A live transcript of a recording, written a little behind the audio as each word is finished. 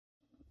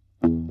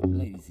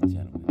Ladies and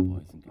gentlemen,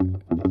 boys and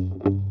girls.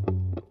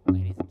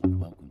 Ladies and gentlemen,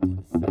 welcome to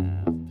the sound.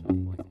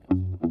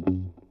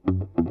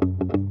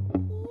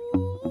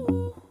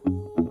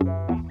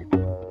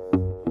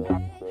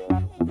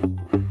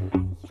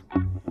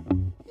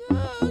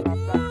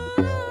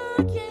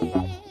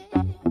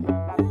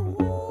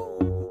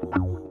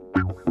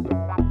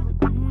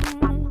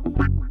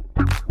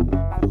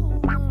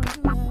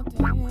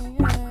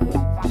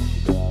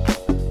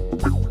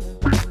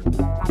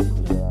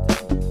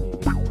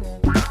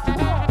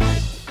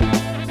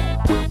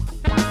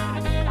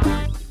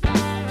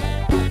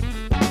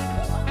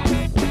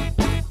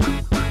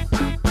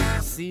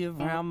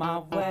 Around my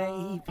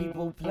way,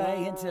 people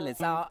play until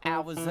it's all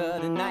hours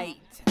of the night.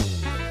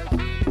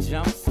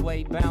 Jump,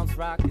 sway, bounce,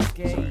 rock, and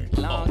skate,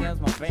 long as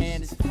my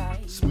band is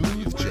tight.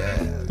 Smooth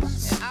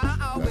jazz. And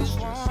I always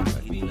want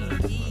to be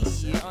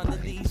under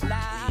these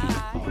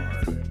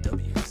lights.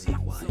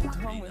 So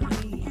come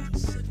with me,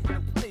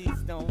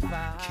 please don't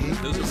fight.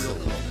 Those are real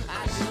cool.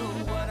 I do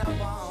what I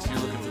want. You're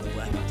looking for the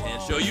Black and Tan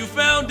Show. You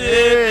found it!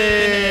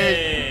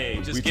 Hey!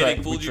 Just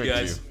kidding, fooled you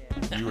guys.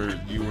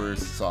 You were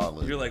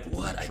solid. You're like,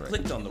 what? I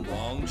clicked on the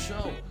wrong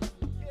show.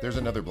 There's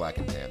another Black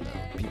and Tan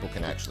though. People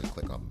can actually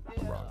click on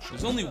the wrong show.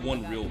 There's only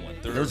one real one.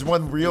 There's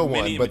one real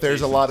one, but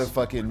there's a lot of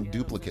fucking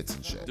duplicates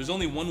and shit. There's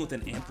only one with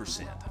an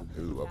ampersand.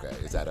 Ooh, okay.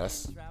 Is that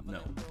us? No.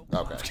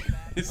 Okay.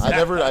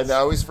 I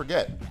always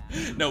forget.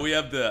 No, we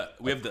have the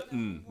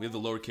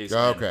lowercase.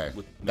 Okay. N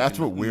with That's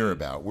what we're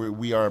about.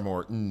 We are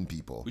more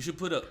people. We should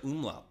put a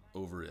umlaut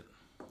over it.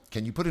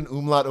 Can you put an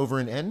umlaut over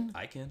an N?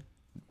 I can.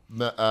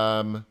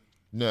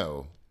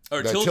 No.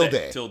 Or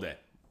tilde. Tilde.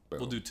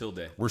 We'll do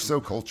tilde. We're so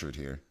cultured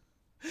here.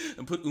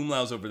 And put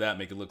umlauts over that,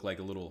 make it look like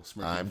a little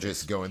smirky I'm face.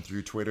 just going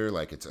through Twitter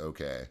like it's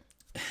okay.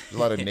 There's a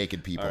lot of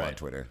naked people on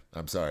Twitter.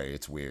 I'm sorry,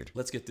 it's weird.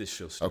 Let's get this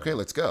show started. Okay,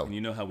 let's go. And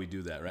you know how we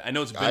do that, right? I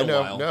know it's been a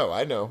while. No,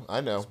 I know.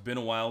 It's been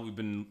a while. We've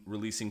been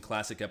releasing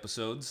classic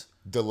episodes.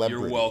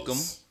 Celebrities. You're welcome.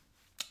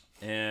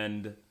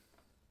 And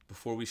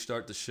before we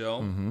start the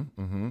show,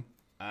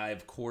 I,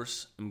 of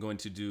course, am going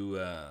to do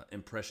an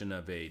impression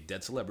of a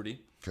dead celebrity.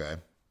 Okay.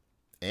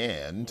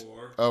 And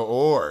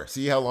or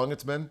see how long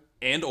it's been?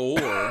 And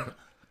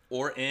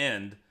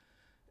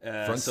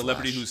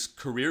celebrity whose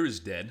career is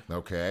dead.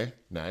 Okay,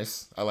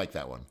 nice. I like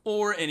that one.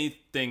 Or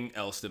anything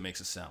else that makes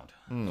a sound.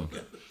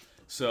 Okay.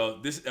 So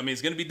it's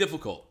going to be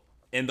difficult.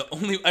 And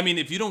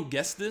if you don't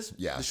guess this,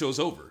 the show's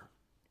over.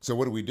 So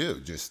what do? We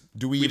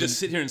just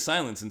sit here in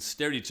silence and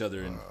stare at each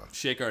other and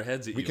shake our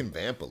heads at you. We can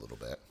vamp a little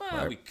bit. Well,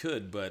 right? We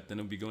could, but then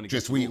it would be going to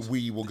just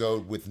we will go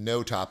with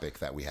no topic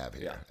that we have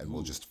here, and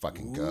we'll just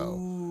fucking go.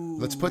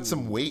 Let's put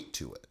some weight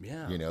to it.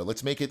 Yeah,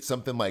 let's make it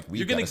something like we.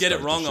 You're gonna get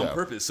it wrong on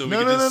purpose. So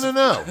no. Then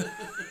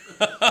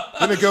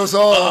it goes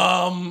all.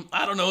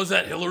 I don't know. Is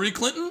that Hillary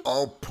Clinton?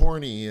 All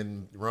porny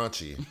and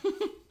raunchy.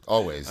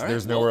 Always. Right,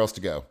 there's nowhere else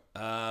to go.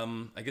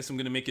 I guess I'm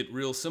going to make it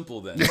real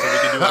simple then, so we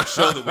can do our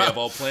show that we have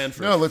all planned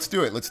for. No, let's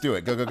do it.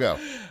 Go.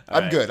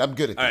 I'm good at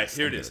this. All right,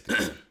 here it is.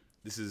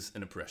 This is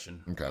an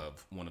impression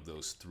of one of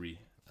those three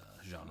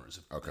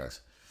genres of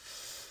things.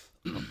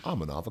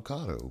 I'm an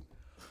avocado.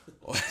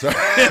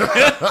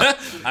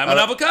 I'm an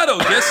avocado.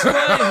 Guess who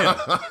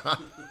I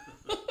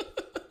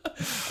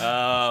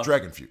am?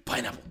 Dragon fruit.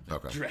 Pineapple.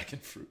 Okay. Dragon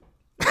fruit.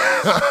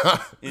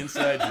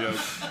 Inside joke.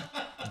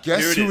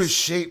 Guess who is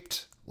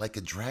shaped like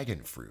a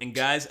dragon fruit? And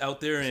guys out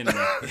there in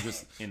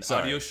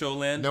audio show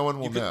land, no one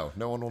will know.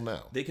 No one will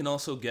know. They can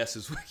also guess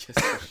as well.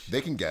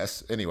 They can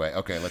guess. Anyway,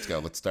 okay, let's go.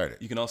 Let's start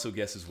it. You can also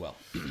guess as well.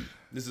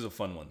 This is a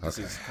fun one. This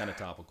is kind of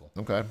topical.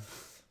 Okay.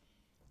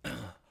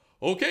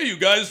 Okay, you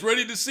guys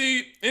ready to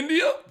see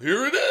India?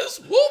 Here it is.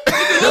 Whoop, look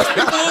at those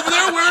people over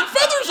there wearing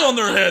feathers on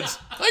their heads.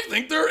 I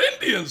think they're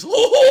Indians.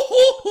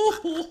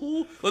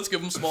 Let's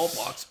give them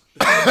smallpox.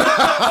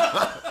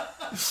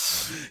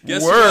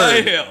 Guess who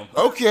I am.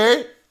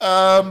 Okay.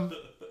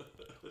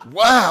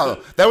 Wow,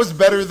 that was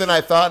better than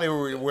I thought it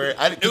was.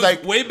 It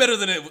was way better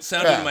than it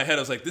sounded in my head.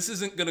 I was like, this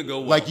isn't going to go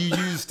well. Like you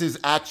used his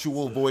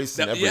actual voice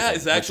and everything. Yeah,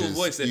 his actual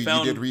voice. You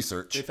did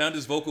research. They found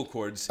his vocal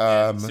cords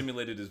and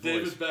simulated his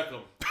voice. David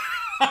Beckham.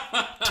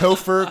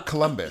 Topher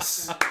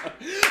Columbus.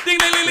 Ding, ding,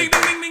 ding, ding,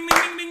 ding, ding,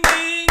 ding, ding,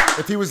 ding.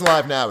 If he was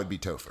live now, it'd be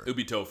Topher. It would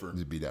be Topher.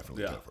 It'd be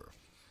definitely Topher.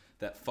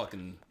 That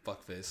fucking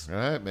fuckface. All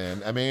right,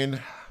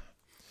 man.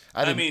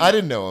 I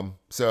didn't know him,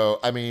 so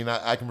I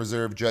can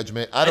reserve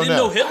judgment. I didn't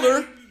know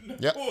Hitler.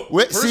 Yeah.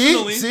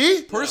 Personally,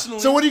 see.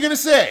 Personally. So what are you gonna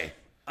say?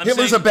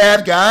 Hitler's a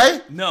bad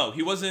guy? No,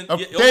 he wasn't. Oh,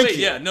 thank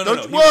you. Yeah, no.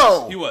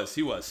 He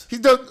was.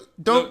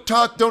 Don't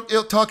talk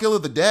ill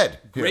of the dead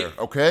here,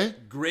 okay?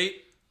 Great.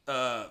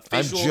 I'm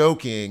Facial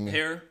joking.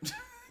 Hair.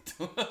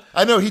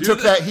 I know he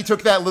took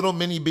that little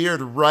mini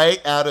beard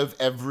right out of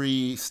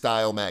every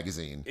style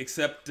magazine.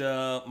 Except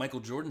Michael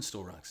Jordan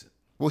still rocks it.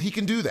 Well, he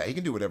can do that. He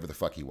can do whatever the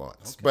fuck he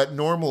wants. Okay. But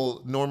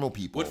normal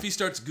people. What if he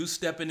starts goose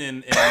stepping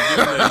and doing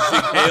the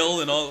jig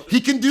hail and all?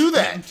 He can do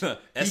that.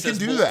 He can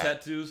do that.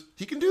 Tattoos.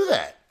 He can do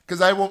that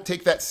because I won't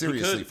take that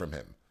seriously from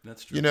him.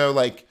 That's true.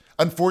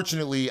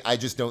 Unfortunately, I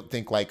just don't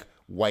think like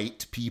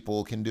white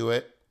people can do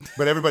it.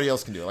 but everybody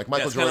else can do it. Like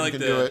Michael it's kinda Jordan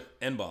like can do it.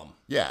 N-bomb.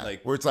 Yeah,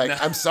 Like, where it's like, no-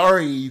 I'm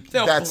sorry,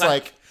 No, that's black-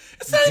 like,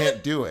 It's you not can't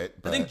even- do it. I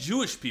But think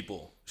Jewish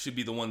people should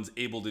be the ones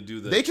able to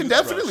do the they can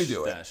toothbrush definitely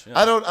do it. stash.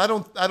 I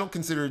don't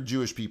consider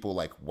Jewish people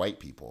like white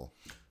people.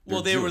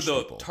 Well, They're they were Jewish the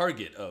people.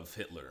 target of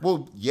Hitler.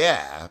 Well,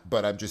 yeah,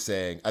 but I'm just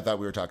saying. I thought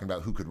we were talking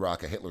about who could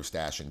rock a Hitler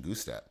stash in Goose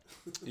Step.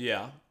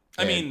 Yeah.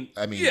 I And,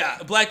 mean,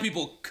 yeah, black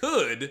people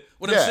could.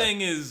 What Yeah. I'm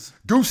saying is,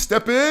 Goose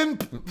Step in.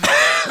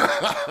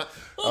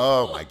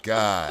 Oh my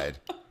God,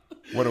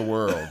 what a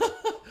world!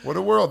 What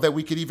a world that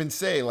we could even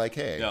say like,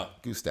 "Hey, Yeah.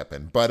 Goose Step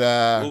in." But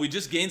well, we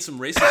just gained some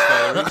racist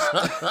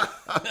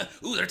followers.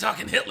 Ooh, they're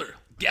talking Hitler.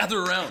 Gather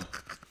around.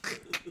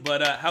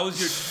 But how was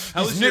your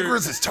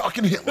Niggers is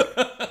talking Hitler.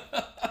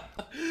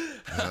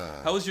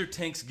 how was your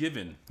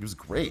Thanksgiving? It was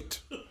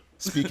great.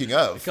 Speaking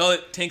of, Call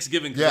it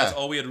Thanksgiving because Yeah. that's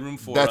all we had room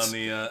for that's. on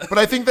the. But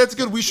I think that's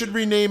good. We should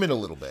rename it a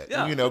little bit.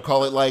 Yeah. You know,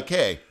 call it like,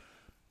 "Hey,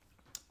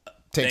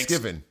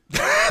 Thanksgiving."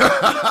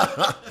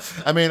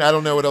 I mean, I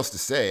don't know what else to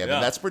say. I mean,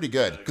 Yeah. that's pretty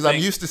good because I'm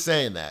Thanks- used to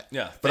saying that.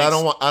 Yeah, but I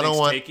don't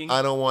thanks-taking.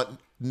 want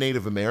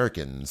Native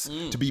Americans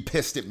to be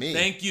pissed at me.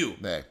 Thank you.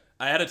 Hey.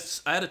 I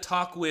had a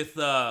talk with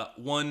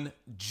one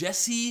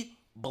Jesse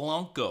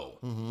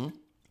Blanco,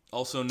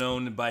 also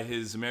known by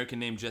his American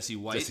name Jesse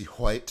White. Jesse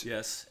White.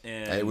 Yes,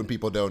 and Hey, when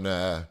people don't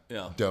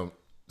Yeah. don't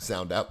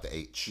sound out the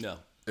H. no,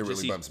 It really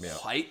Jesse bums me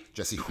out. White,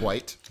 Jesse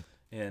White.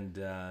 and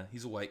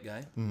he's a white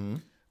guy. Mm-hmm.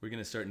 We're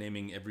gonna start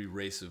naming every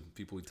race of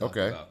people we talk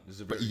Okay. about. This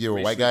is a But very you're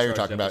a white racially guy you're charged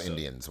talking about episode.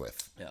 Indians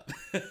with.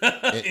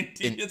 Yeah,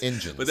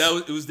 Indians. But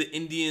it was the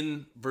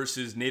Indian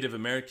versus Native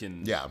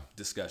American Yeah.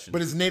 discussion.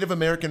 But is Native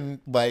American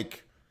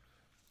like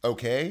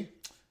okay?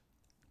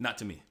 Not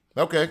to me.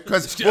 Okay,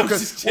 because I'm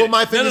just kidding.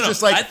 my thing No, is no.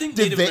 just like I think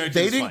did Native they Americans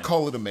they is didn't fine.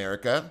 call it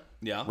America,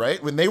 Yeah.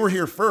 right? When they were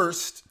here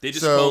first, They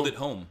just so, called it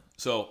home.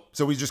 So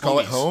So we just call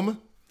it homies.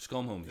 home, Just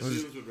call them homies.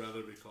 Indians would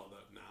rather be called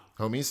that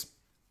now. homies.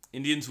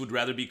 Indians would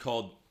rather be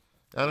called.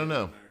 I don't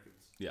know,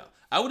 Americans. Yeah,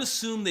 I would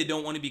assume they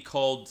don't want to be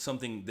called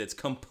something that's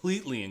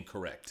completely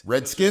incorrect.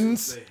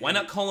 Redskins. Why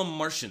not call them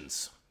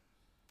Martians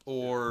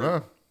or Yeah.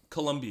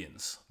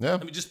 Colombians? Yeah.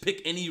 I mean, just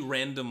pick any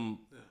random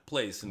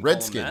place and call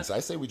Redskins. them I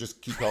say we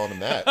just keep calling them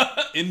that.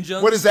 that.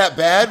 Injuns. What is that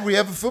bad? We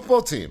have a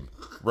football team,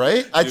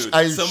 right? Dude,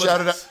 I some of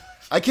shouted out. us-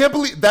 I can't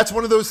believe that's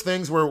one of those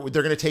things where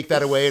they're going to take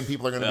that away and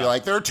people are going to be Yeah.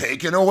 like, they're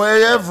taking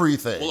away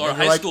everything. Well, our And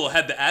you're high like, school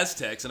had the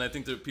Aztecs, and I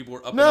think that people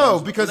were up. in No,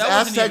 arms. because Well, that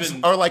wasn't Aztecs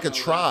even- are like a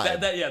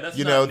tribe. That, yeah, that's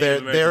you not know,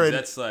 Native they're Americans, an,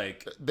 that's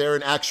like they're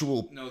an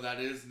actual No, that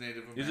is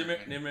Native is it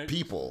American. Native American?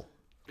 people.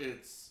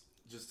 It's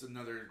just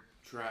another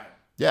tribe.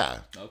 Yeah.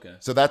 Okay.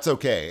 So that's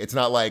okay. It's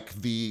not like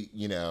the,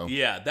 you know,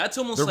 Yeah, that's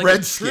almost the like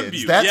Redskins. a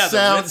tribute. That yeah, the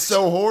sounds Reds-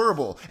 so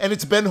horrible. And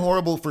it's been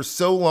horrible for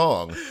so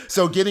long.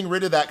 So getting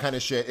rid of that kind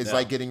of shit is Yeah.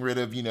 like getting rid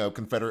of, you know,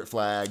 Confederate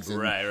flags.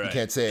 And Right, you right.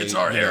 can't say, It's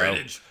our you know,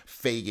 heritage.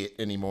 faggot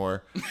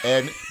anymore.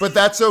 But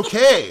that's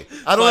okay.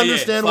 I don't Faye,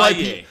 understand why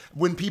faye.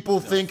 when people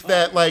think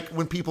that, like,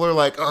 when people are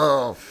like,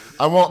 oh,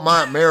 I want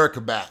my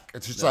America back.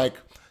 It's just like,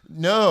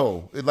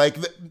 no.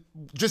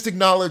 Just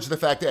acknowledge the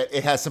fact that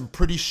it has some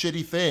pretty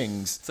shitty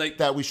things like-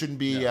 that we shouldn't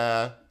be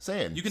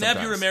saying. You can have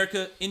your sometimes.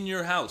 America in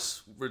your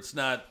house where it's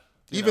not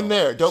you Even know,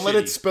 there, don't let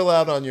it shitty. spill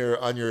out on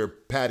your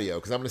patio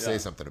because I'm going to say Yeah.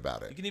 something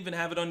about You it. can even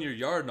have it on your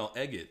yard, and I'll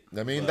egg it.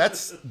 I mean,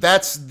 But-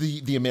 that's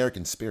the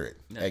American spirit.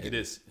 Yeah, Egging. it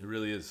is. It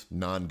really is.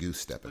 Non-goose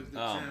stepping. The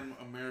term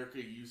America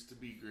used to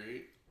be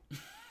great.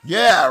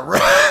 Yeah,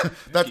 right.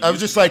 That, I was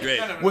just like, Great.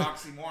 Kind of an what-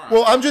 oxymoron.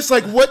 well, I'm just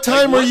like, what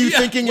time what- are you yeah,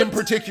 thinking in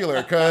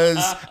particular? Because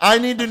I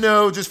need to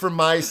know just for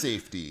my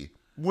safety.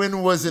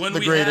 When was it When the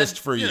we greatest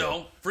had, for you? You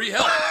know, free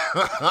help.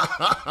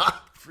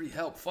 Free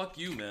help. Fuck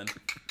you, man.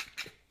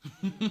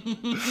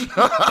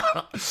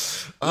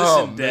 Listen,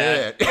 Oh,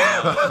 Dad.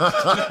 man.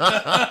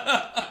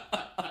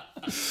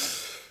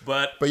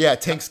 But But yeah,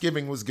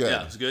 Thanksgiving was good.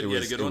 Yeah, it was good. You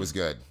had a good It one? was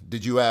good.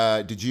 Did you?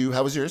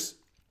 How was yours?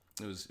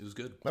 it was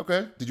good.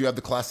 Okay. Did you have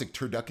the classic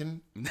turducken?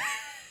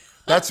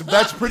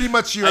 That's pretty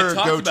much your I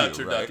talked go-to, about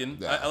right?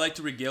 turducken. Yeah. I like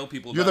to regale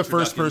people. You're the about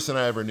first turducken. person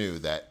I ever knew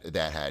that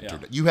had Yeah.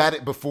 turducken. You had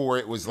it before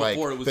it was like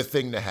Before it was- the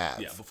thing to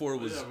have. Yeah, before it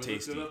was yeah, we looked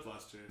tasty. it up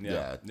last year.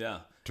 Yeah, Yeah.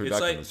 It's Turducken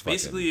like was fucking-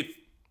 basically if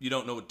you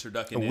don't know what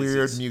turducken A is, weird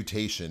it's-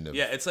 mutation of.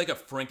 Yeah, it's like a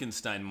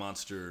Frankenstein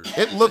monster.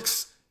 It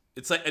looks.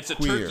 It's like it's a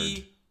Weird.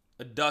 turkey,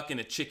 a duck, and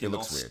a chicken all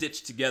looks weird.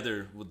 stitched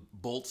together with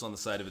bolts on the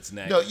side of its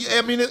neck. No, yeah,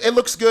 I mean it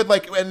looks good,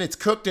 like, and it's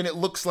cooked, and it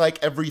looks like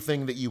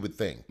everything that you would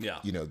think. Yeah.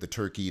 You know, the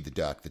turkey, the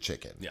duck, the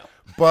chicken. Yeah.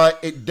 But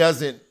it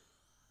doesn't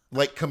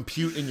like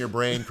compute in your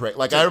brain correct.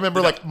 Like I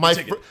remember, like my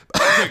chicken.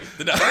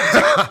 The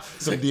duck.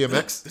 some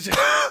DMX,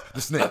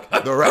 the snake,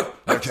 the rat,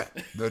 the cat,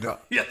 the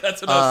duck. Yeah,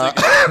 that's what I was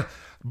thinking.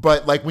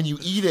 But like when you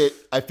eat it,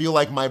 I feel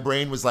like my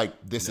brain was like,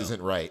 "This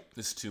isn't right."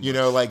 This is too You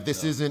much. know, like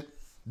this isn't.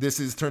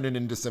 This is turning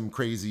into some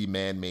crazy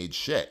man-made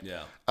shit.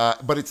 Yeah.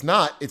 But it's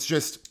not. It's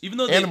just Even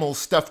though they- animals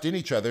stuffed in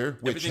each other,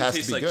 which Everything has to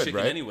tastes be like good, chicken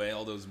right? anyway.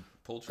 All those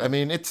poultry. I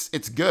mean, it's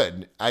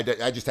good. I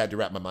just had to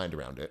wrap my mind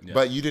around it.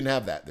 But you didn't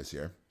have that this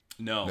year.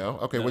 no. No?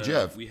 Okay, no, what'd no, you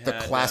no. have? We The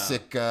had,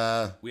 classic.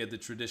 we had the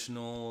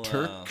traditional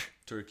Turkey.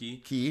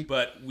 turkey,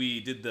 but we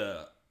did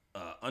the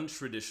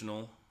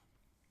untraditional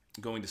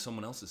going to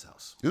someone else's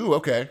house. Ooh,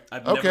 okay.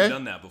 I've never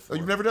done that before. Oh,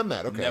 you've never done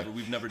that? Okay.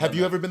 We've never done Have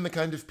you that. ever been the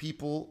kind of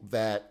people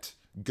that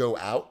go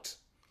out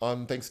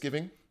on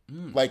Thanksgiving?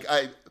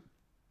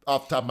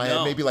 Off the top of my head,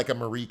 No. maybe like a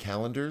Marie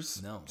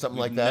Callender's? No, Something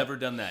we've like that? never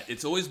done that.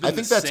 It's always been I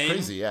think the that's same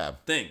crazy, yeah.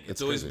 thing. It's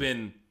It's always crazy.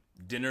 been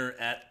dinner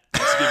at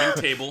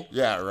Thanksgiving table.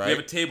 Yeah, right. We have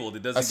a table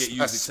that doesn't get used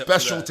a except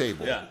special for that.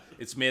 table. Yeah,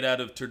 it's made out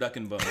of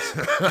turducken bones.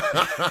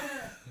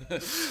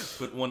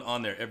 Put one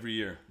on there every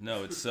year.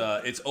 No,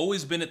 it's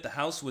always been at the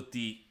house with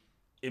the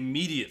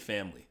immediate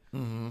family.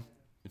 Mm-hmm.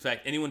 In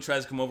fact, anyone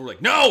tries to come over,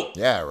 like, no!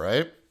 Yeah,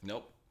 right?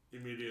 Nope.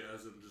 Immediate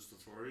as in just the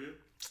four of you?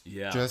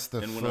 Yeah. Just the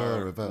and when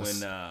four of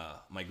us. When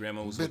my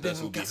grandma was with us,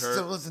 it would be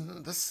her.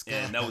 In the sky.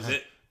 And that was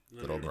it.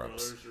 None Little of your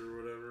grumps. brothers or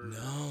whatever?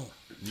 No.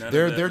 None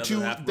They're of the they're other too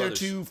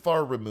half-brothers.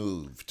 far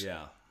removed.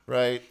 Yeah.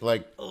 Right?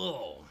 Like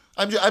Oh.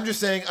 I'm just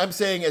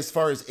saying as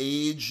far as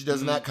age,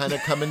 doesn't that kind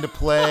of come into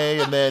play?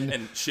 And then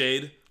And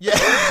shade. yeah,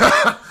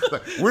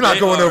 Like, we're not They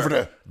going are. over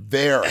to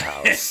their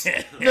house.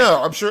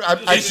 No, I'm sure.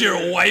 Is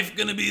your wife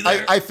gonna be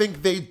there? I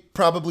think they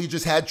probably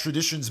just had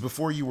traditions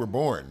before you were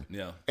born.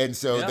 Yeah. And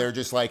so Yeah. they're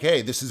just like,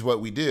 hey, this is what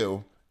we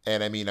do.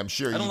 And I mean, I'm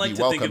sure I don't you'd like be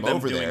to think welcome of them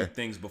over doing there.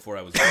 things before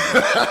I was born.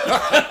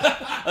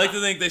 I like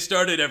to think they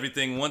started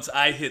everything once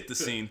I hit the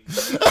scene.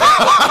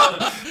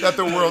 That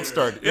the world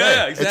started.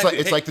 Yeah, It's exactly.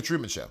 like Hey. like the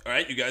Truman Show. All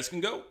right, you guys can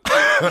go.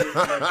 Your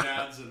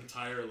dad's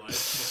entire life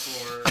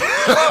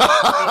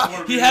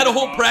before He had a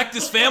whole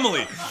practice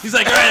family. He's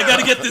like, all right, I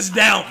got to get this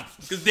down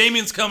because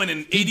Damien's coming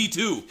in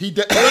 82. He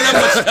Don't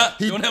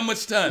have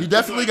much time. He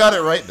definitely got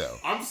it right though.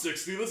 I'm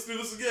 60, let's do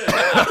this again.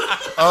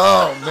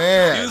 Oh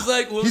man. He was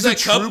like, what He's was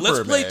that a cup? trooper,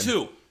 Let's play man.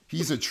 2.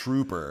 He's a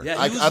trooper. Yeah,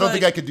 I he was don't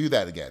think like- I could do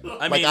that again.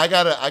 I mean- I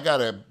got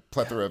a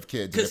plethora of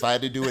kids. And if I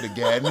had to do it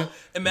again,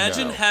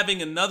 Imagine no.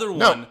 having another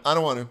No, one I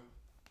don't want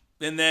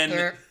to. and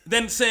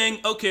then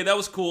saying, okay, that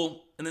was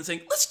cool, and then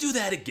saying, let's do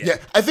that again. Yeah,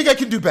 I think I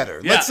can do better.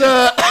 Yeah. Let's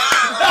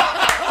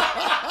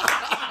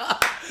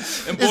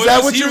And boy, Is that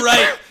was what he you're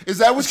right. Is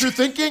that what you're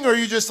thinking, or are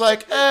you just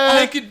like,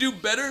 I could do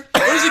better?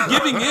 Or is it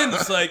giving in?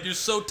 It's like you're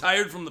so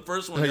tired from the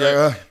first one.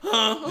 You're like,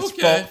 just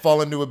okay.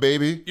 fall into a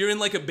baby? You're in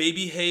like a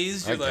baby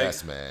haze. You're I like,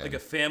 guess, man. like a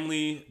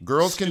family.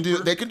 Girls can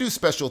stupor. do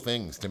special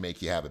things to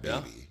make you have a baby.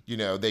 Yeah. You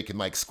know, they can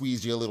like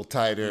squeeze you a little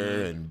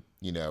tighter and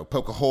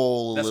poke a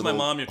hole. That's a my little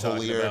mom you're talking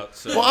holier. about,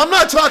 so- Well, I'm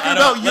not talking I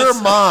don't- about your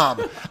let's-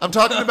 mom. I'm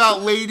talking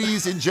about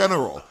ladies in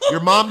general. Your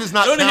mom does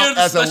not Don't hear count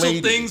the as a special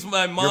lady. things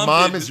my mom, Your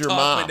mom did is to your talk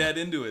mom. my dad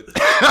into it.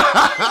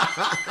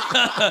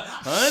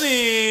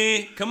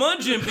 Honey, come on,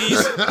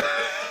 Jimpies.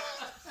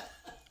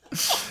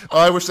 Oh,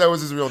 I wish that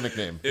was his real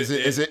nickname. Is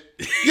It- it?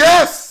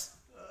 Yes,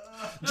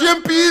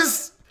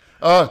 Jimpies.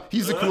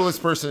 He's the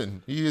coolest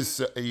person.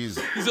 He's. He's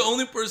the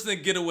only person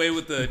that get away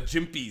with the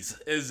Jimpies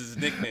as his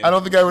nickname. I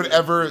don't think I would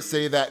ever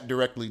say that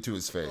directly to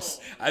his face.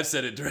 I've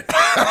said it directly.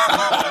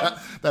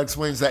 That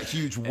explains that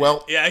huge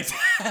welt. Yeah,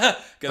 got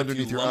a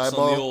Underneath few your lumps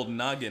eyeball. on the old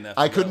noggin. After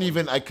I that couldn't one.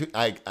 even. I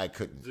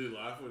couldn't. Do you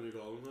laugh when you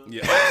call him that?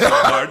 Yeah, so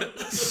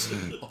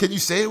hard. Can you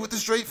say it with a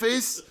straight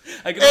face?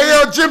 I can Hey,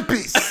 only- yo,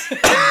 Jimpies!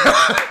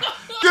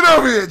 Get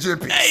over here,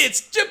 Jimpies! Hey,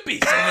 it's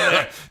Jimpies over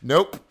there.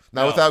 Nope.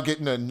 Not No. without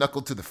getting a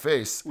knuckle to the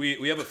face.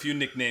 We have a few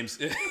nicknames.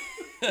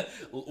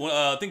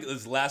 I think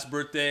his last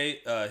birthday,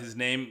 his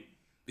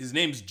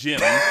name's Jim.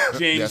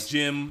 James, Yes.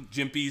 Jim,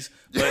 Jimpies.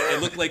 But it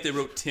looked like they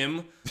wrote Tim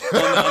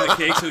on the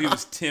cake, so he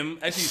was Tim.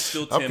 Actually, he's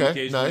still Tim Okay,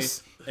 occasionally.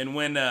 nice. And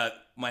when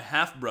my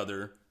half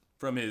brother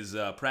from his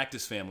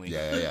practice family,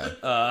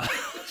 Yeah.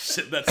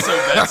 shit, that's so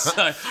bad,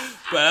 son.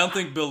 But I don't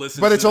think Bill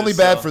listens. But it's to only this,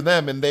 bad so- for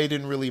them, and they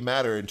didn't really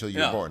matter until you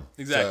Yeah, were born.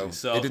 exactly.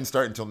 So it didn't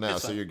start until now,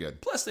 it's so fine. you're good.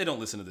 Plus, they don't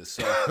listen to this,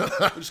 so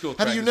we'll just go with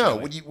How do you practice know?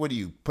 family. What are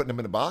you putting them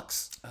in a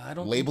box? I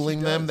don't think Labeling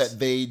he them does. that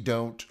they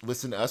don't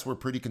listen to us. We're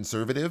pretty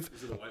conservative.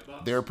 Is it a white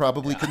box? They're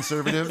probably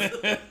conservative.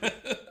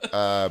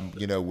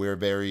 We're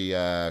very.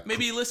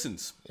 Maybe he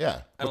listens. Yeah.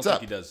 I don't What's think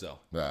up? he does though.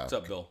 Ah, What's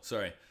up, Bill?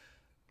 Sorry,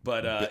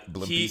 but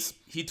Blimpies.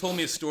 he told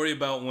me a story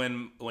about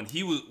when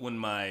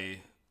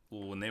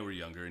they were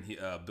younger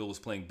and Bill was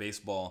playing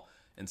baseball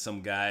and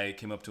some guy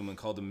came up to him and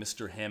called him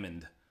Mr.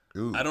 Hammond.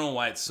 Ooh. I don't know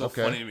why it's so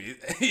Okay. funny to me.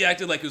 He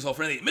acted like he was all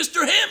friendly.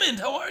 Mr. Hammond,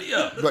 how are you?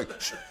 Like,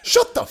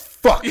 shut the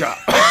fuck up.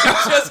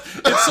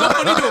 It's so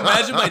funny to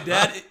imagine my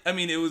dad. I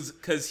mean, it was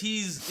because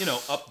he's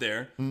up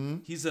there. Mm-hmm.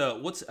 He's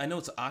I know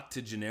it's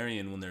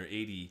octogenarian when they're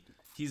 80.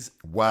 He's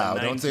Wow,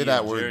 a don't say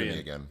that word to me 90-agarian.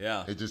 again.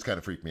 Yeah, It just kind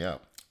of freaked me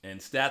out. and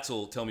stats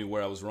will tell me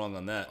where I was wrong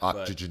on that. but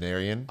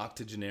Octogenarian?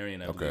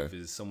 Octogenarian, I Okay. believe,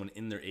 is someone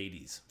in their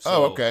 80s.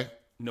 Oh, okay.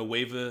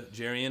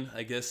 Nueva-gerian,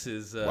 I guess,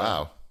 is...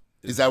 Wow.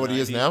 Is that what he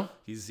is 90. now?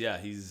 He's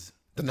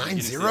The beginning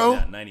 90? to-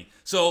 Yeah, 90.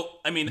 So,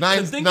 I mean...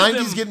 'cause think of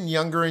 90's them- getting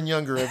younger and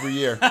younger every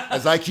year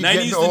as I keep 90's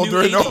getting the new older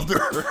and 80.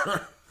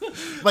 older.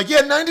 Like,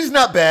 yeah, 90's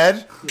not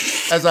bad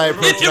as I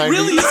approach It 90.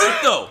 really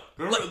isn't, though.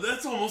 Remember,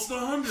 that's almost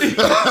 100.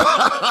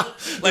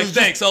 Like,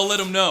 thanks, I'll let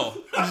him know.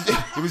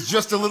 It was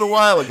just a little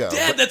while ago.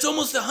 Dad, that's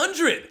almost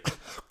 100.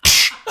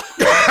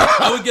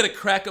 I would get a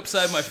crack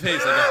upside my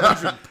face, like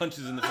 100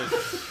 punches in the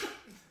face.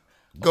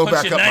 Go punch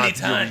back you up 90 my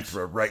times.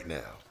 urethra right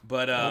now.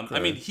 But I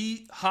mean,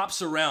 he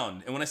hops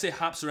around, and when I say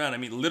hops around, I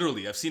mean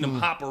literally. I've seen him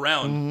hop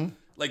around.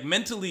 Like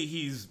mentally,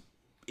 he's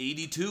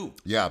 82.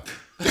 Yeah.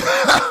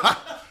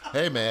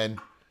 Hey, man.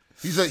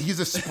 He's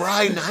a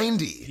spry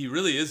 90. He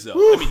really is, though.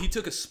 Woo. I mean, he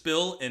took a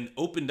spill and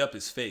opened up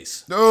his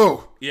face.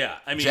 No. Yeah,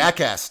 I mean,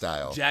 Jackass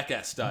style.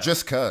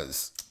 Just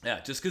cause. Yeah,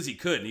 just because he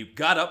could. And he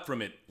got up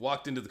from it,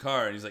 walked into the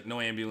car, and he's like,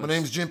 "No ambulance." My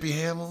name's Jimpy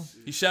Hamill.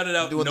 He shouted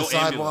out, doing "No the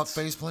sidewalk ambulance."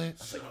 faceplant.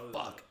 I was like,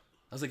 "Fuck."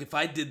 I was like, if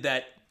I did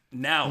that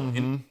now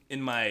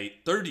in my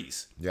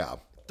 30s, Yeah.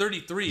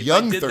 33,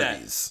 Young if I did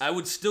 30s. that, I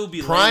would still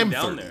be Prime laying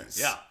down 30s.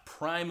 there. Yeah,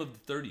 prime of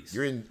the 30s.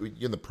 You're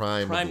in the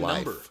prime of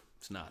life. number.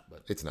 It's not,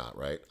 but It's not,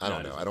 right? I No,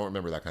 don't it know. isn't. I don't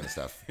remember that kind of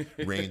stuff.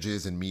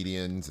 Ranges and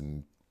medians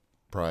and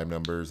prime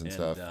numbers and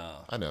stuff.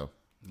 I know.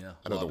 yeah,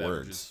 I know law the of words.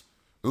 averages.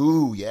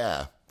 Ooh,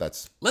 yeah.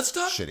 That's Let's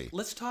talk. shitty.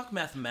 Let's talk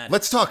mathematics.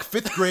 Let's talk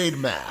 5th grade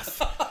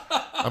math.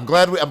 I'm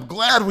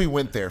glad we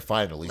went there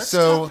finally. Let's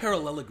so talk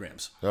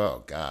parallelograms.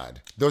 oh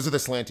god. Those are the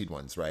slanted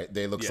ones, right?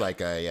 They looks Yeah.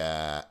 like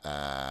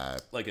a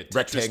Like a Tetris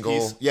rectangle.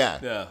 piece. Yeah.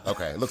 Yeah.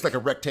 Okay. It looks like a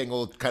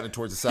rectangle kind of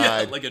towards the Yeah,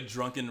 side. like a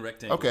drunken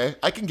rectangle. Okay,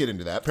 I can get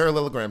into that.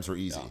 Parallelograms were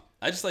easy.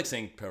 I just like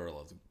saying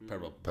parallels.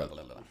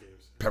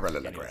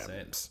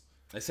 Parallelograms.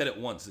 I said it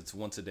once. It's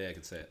once a day I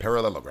could say it.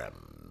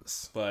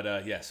 Parallelograms.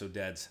 But yeah, so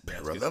dad's good.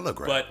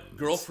 Parallelograms. But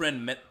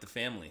girlfriend met the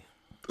family.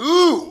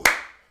 Ooh.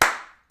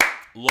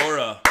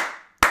 Laura,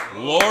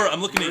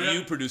 I'm looking at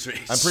you, producer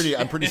H.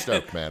 I'm pretty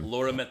stoked, man.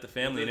 Laura met the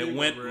family, and it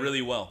went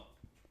really well.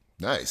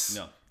 Nice.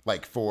 No.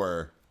 Like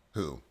for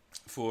who?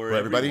 For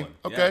everybody? everyone.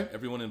 Okay. Yeah,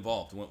 everyone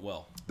involved. It went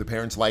well. The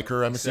parents like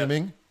her, I'm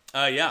assuming.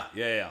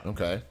 Yeah.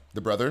 Okay.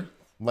 The brother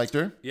liked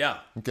her? Yeah.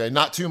 Okay,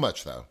 not too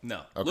much though. No.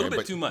 Okay, A little bit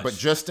but, too much. But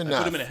just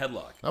enough. I put him in a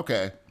headlock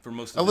Okay. for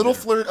most of A the little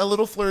dinner. a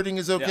little flirting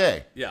is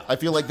okay. Yeah. I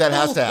feel like that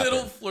has to happen.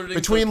 Little flirting's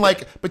between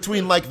okay.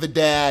 between the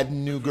dad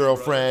and new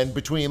girlfriend,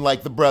 between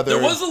the brother.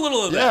 There was a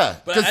little of that. Yeah,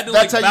 But 'cause I had to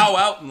that's bow how you-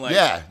 out and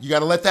Yeah, you got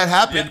to let that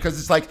happen Yeah. because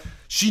it's like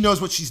she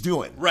knows what she's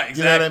doing. Right,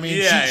 You know what I exactly.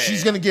 mean? Yeah, she's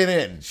yeah. gonna get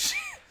in.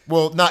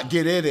 Well, not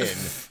get it in,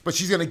 but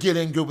she's gonna get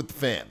in good with the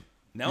fam.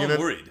 Now You I'm know?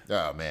 worried.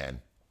 Oh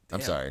man, I'm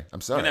Damn. sorry. I'm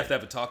I'm sorry. gonna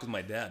have a talk with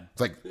my dad.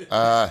 It's like,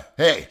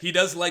 hey, He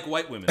does like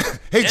white women.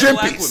 Hey, and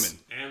black Jimpies. women.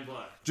 And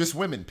black. just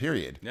women.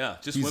 Period. Yeah,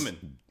 just He's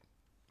women.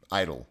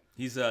 Idol.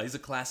 He's a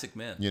classic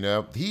man. You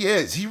know, he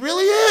is. He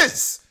really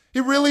is. He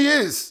really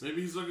is.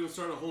 Maybe he's looking to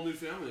start a whole new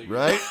family again.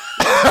 Right?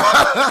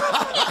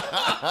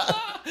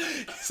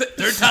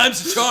 Third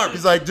time's the charm.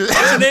 He's like,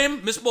 What's your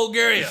name? Miss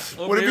Bulgaria.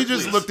 Over what if here, he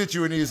just please. looked at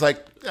you and he's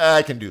like,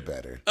 I can do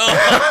better.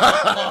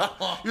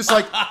 You're just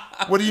like,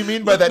 what do you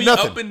mean by Looked that? me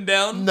Nothing. up and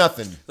down.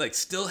 Nothing. Like,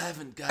 still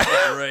haven't got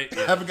it right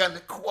yet. Haven't gotten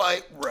it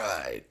quite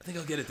right. I think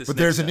I'll get it this But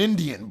next there's time. an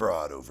Indian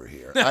broad over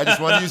here. I just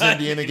want to use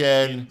Indian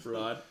again,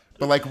 Broad.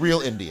 but like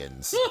real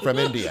Indians from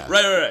India.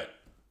 Right.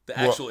 The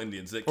actual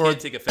Indians that or- can't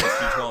take offense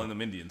to you calling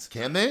them Indians.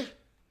 Can they?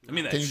 I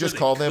mean, Can you sure just they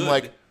call them could.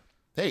 like,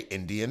 hey,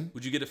 Indian?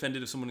 Would you get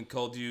offended if someone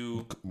called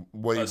you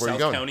Where are you South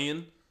going?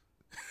 Countyan?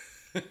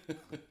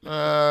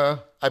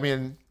 I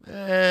mean,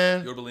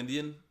 Yoruba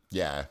Indian?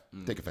 yeah,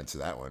 take offense to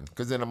that one.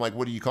 Because then I'm like,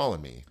 what are you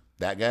calling me?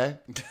 That guy?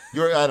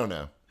 I don't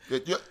know.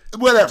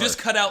 Whatever. Just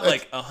cut out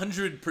like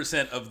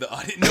 100% of the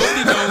audience.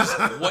 Nobody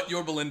knows what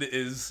Yorba Linda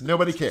is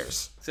Nobody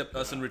cares. except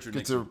us and Richard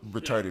It's Nixon. a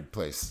retarded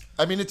place.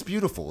 I mean, it's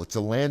beautiful. It's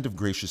a land of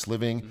gracious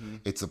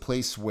living. It's a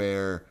place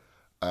where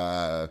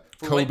white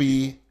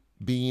Kobe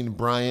Bean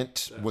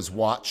Bryant was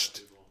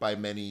watched by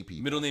many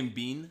people. Middle name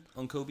Bean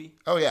on Kobe?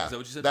 Oh yeah, Is that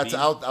what you said? That's Bean?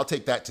 I'll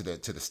take that to the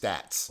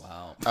stats.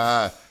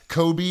 Wow.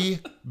 Kobe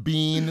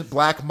Bean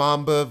Black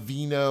Mamba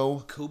Vino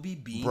Kobe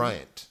Bean?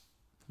 Bryant.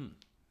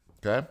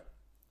 Okay,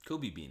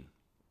 Kobe Bean.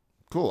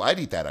 cool. I'd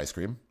eat that ice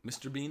cream.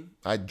 Mr. Bean?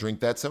 I'd drink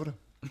that soda.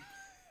 I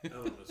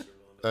don't know, Mr.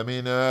 Blonde. I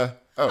mean, oh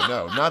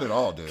no, not at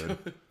all, dude.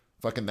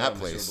 Fucking that Mr.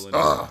 place. Belinda.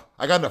 Ugh.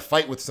 I got in a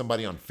fight with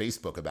somebody on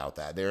Facebook about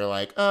that. They were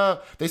like,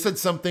 they said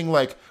something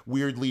like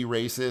weirdly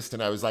racist,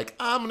 and I was like,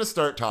 I'm gonna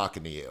start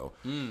talking to you.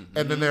 And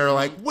then they were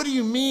like, what do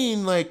you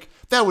mean? Like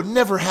that would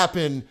never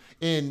happen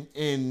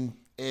in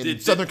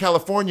Southern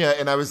California.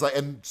 And I was like,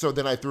 and so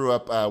then I threw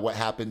up what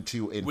happened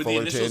in Were the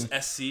Fullerton.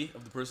 initials SC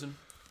of the person?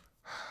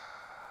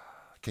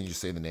 Can you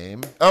say the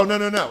name? Oh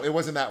no, it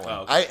wasn't that one.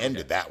 Oh, okay, I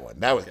ended that one.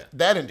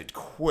 That ended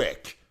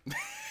quick.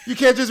 You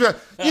can't just be,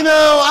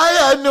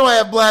 I know I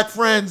have black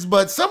friends,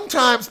 but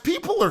sometimes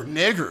people are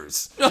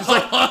niggers. It's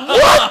like,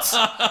 what?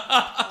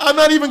 I'm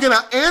not even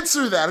gonna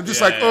answer that. I'm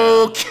just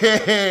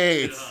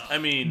okay. I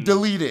mean,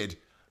 Deleted.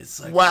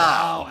 it's like,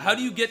 Wow. How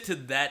do you get to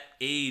that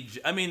age?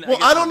 I mean, Well,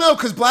 guess I don't know,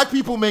 because black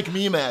people make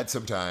me mad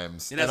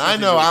sometimes. It has And I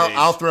nothing to know do with age.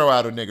 I'll throw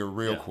out a nigger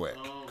real quick.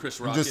 Chris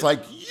I'm Rocket. just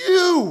like,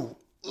 you.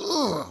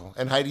 Ugh.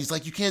 And Heidi's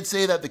like, you can't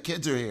say that, the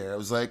kids are here. I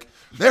was like,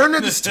 they're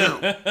niggas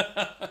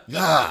too.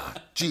 Yeah,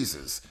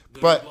 Jesus.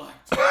 But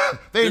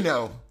they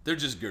know. they're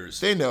just gers.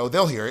 They know.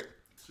 They'll hear it.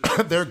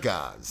 They're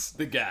guys.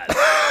 The guys.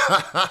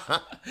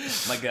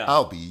 My God.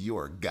 I'll be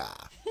your guy.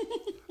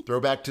 Throw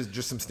back to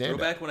just some stand-up.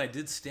 Go back when I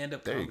did stand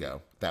up. There you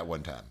go. That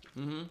one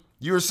time.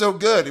 You were so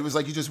good. It was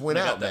like you just went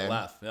I got out, that man.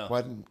 laugh, yeah.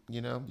 Why didn't,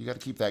 you got to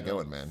keep that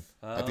going, man.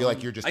 I feel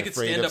like you're just I could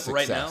afraid stand of up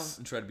right success. now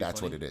and try to be That's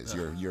funny. what it is.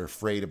 You're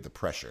afraid of the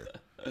pressure.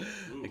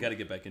 I got to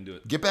get back into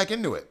it. Get back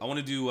into it. I want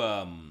to do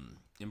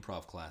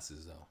improv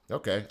classes though.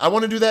 Okay. I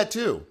want to do that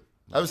too.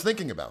 I was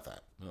thinking about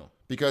that. No.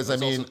 Because, I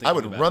was also I thinking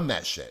would about run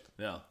that shit.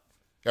 Yeah.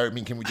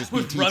 Can we just be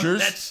Run teachers?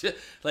 that shit.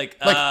 Like,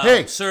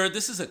 hey. sir,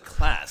 this is a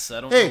class.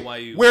 I don't Hey, know why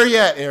you. where you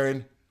at,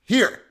 Aaron?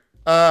 Here.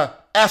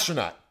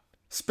 Astronaut.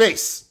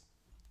 Space.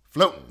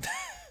 Floating.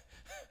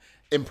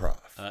 Improv.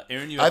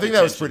 Aaron, you. I think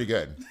that was pretty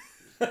good.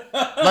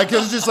 Like, it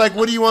was just like,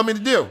 what do you want me to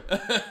do?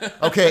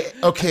 Okay,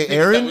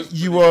 Aaron,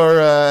 you're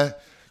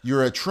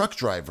a truck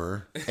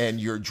driver, and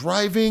you're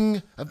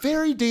driving a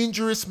very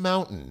dangerous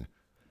mountain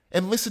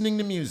and listening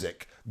to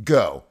music.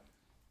 Go.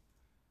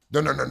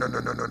 No.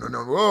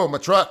 Oh, my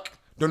truck.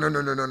 No.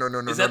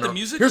 Is that the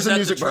music? Here's or the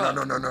is that music. The truck?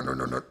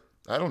 No.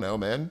 I don't know,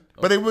 man.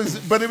 But it was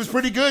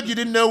pretty good. You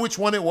didn't know which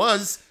one it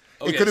was.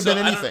 Okay, It could have so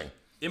been I don't- anything.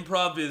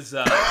 Improv is.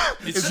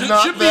 It's It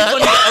not should be that.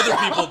 funny to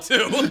other people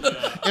too.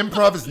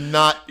 Improv is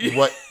not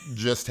what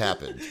just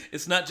happened.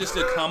 It's not just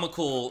a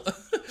comical.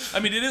 I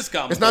mean, it is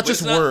comical. It's not but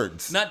just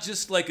words. Not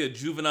just like a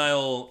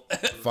juvenile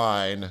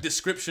Fine.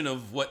 description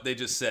of what they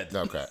just said.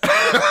 Okay.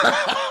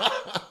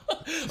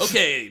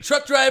 Okay,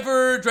 truck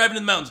driver driving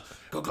in the mountains.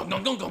 I'm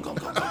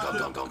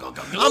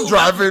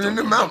driving in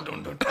the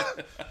mountain.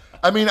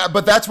 I mean,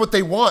 but that's what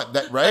they want,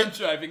 I'm right?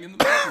 driving in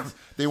the mountains.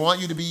 They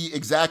want you to be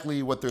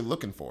exactly what they're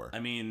looking for. I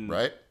mean,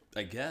 right?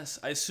 I guess.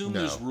 I assume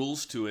No. there's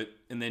rules to it,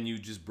 and then you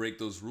just break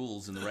those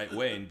rules in the right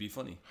way and be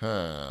funny.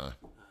 That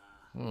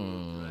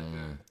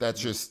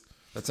sounds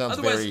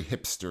Otherwise- very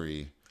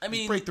hipstery. I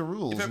mean, Just break the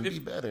rules if- and if- be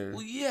better.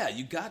 Well, yeah,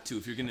 you got to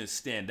if you're gonna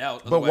stand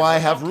out. But Otherwise, why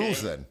like, have okay,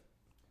 rules then?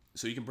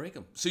 So you can break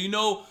them. So you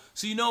don't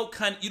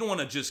want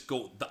to just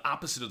go the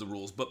opposite of the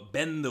rules, but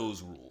bend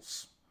those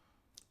rules.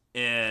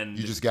 And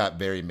You just got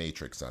very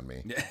Matrix on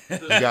me.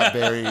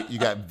 You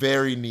got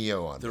very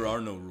Neo on me. there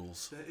are no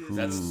rules. That is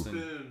That's a the thing.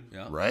 spoon.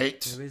 Yeah. Right?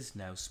 There is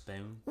no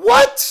spoon.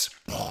 What?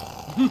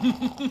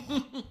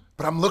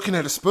 But I'm looking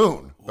at a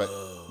spoon. But,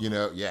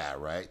 yeah,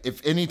 right?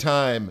 If any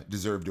time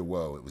deserved a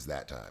whoa, it was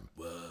that time.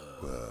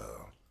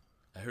 Whoa.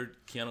 I heard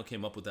Keanu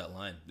came up with that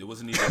line. It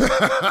wasn't even.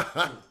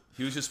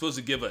 He was just supposed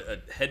to give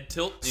a head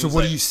tilt. So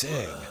what are you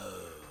saying?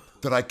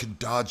 That I could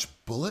dodge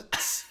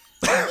bullets?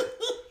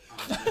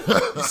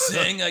 You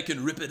saying I could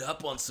rip it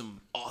up on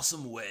some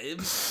awesome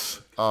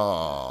waves?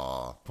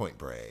 Aw, Point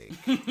Break.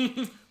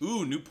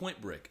 Ooh, new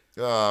Point Break.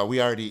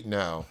 We already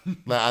know.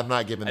 I'm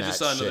not giving that just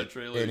saw another shit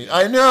trailer any- again.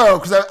 I know,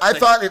 because I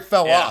thought it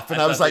fell Yeah, off,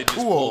 and I I was thought like, they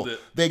just cool. pulled it.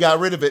 They got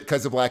rid of it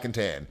because of Black and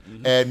Tan.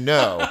 And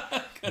no,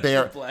 they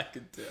are. Black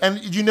and tan. And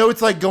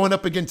it's like going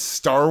up against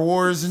Star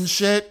Wars and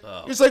shit.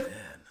 It's like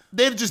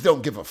they just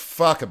don't give a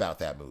fuck about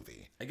that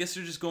movie. I guess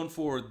they're just going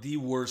for the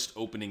worst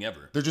opening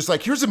ever. They're just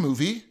like, here's a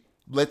movie,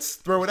 let's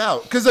throw it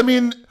out. Because I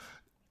mean,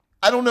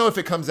 I don't know if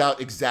it comes out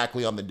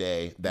exactly on the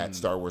day that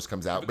Star Wars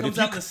comes out, It but comes if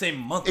you out in the same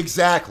month.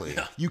 exactly,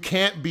 you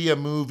can't be a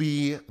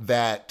movie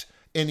that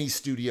any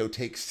studio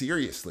takes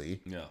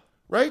seriously, Yeah.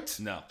 right?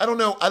 No. I don't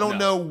know. I don't No.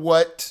 know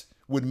what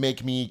would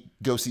make me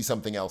go see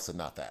something else and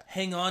not that.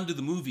 Hang on to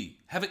the movie.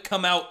 Have it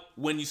come out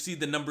when you see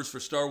the numbers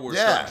for Star Wars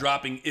Yeah. start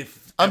dropping.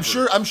 I'm ever.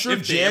 sure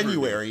If they ever do.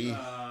 January,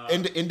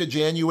 into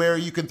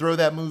January, you can throw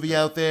that movie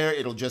out there.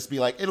 It'll just be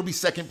like, it'll be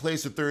second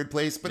place or third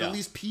place, but Yeah. at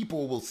least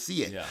people will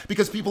see it Yeah.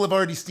 because people have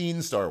already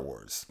seen Star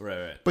Wars.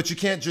 Right. But you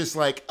can't just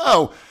like,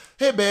 oh,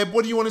 hey babe,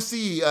 what do you want to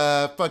see?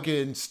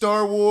 Fucking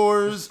Star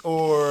Wars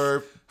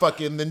or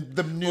fucking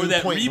the new Or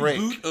that Point Break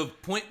reboot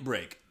of Point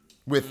Break.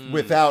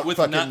 without with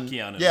fucking not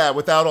Keanu. yeah,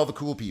 without all the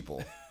cool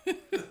people,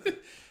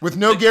 with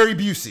no Gary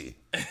Busey.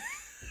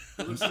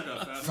 It looks like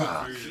a Fast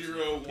and Furious 0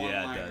 Yeah, it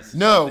one-liner. does.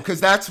 No, because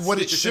that's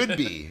what it should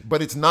be,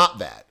 but it's not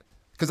that.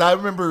 Because I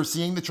remember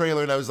seeing the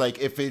trailer and I was like,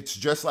 if it's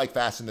just like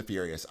Fast and the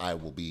Furious, I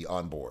will be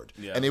on board.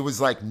 Yeah. And it was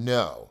like,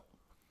 no,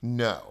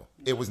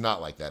 it was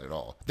not like that at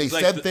all. They was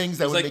like said the- things it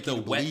that was would like make you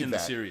the wet believe and the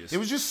that. serious. It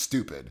was just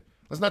stupid.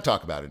 Let's not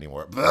talk about it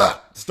anymore. Ugh,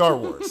 Star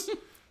Wars.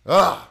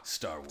 Ugh.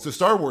 Star Wars. So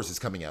Star Wars is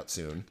coming out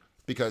soon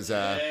because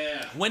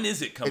When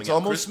is it coming it's out?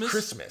 almost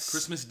Christmas.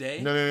 Christmas Day?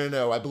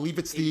 No. I believe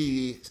it's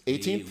the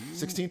 18th,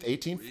 16th,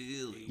 18th.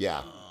 Really?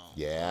 Yeah.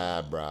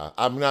 Yeah, bruh.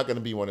 I'm not gonna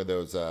be one of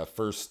those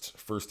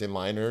first in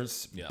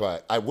liners, Yeah.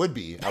 but I would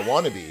be. I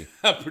want to be,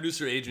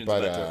 Producer agent's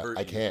but about to hurt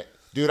I you. can't.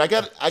 Dude, I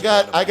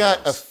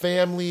got a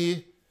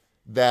family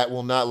that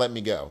will not let me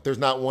go. There's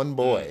not one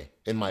boy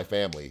in my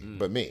family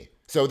but me.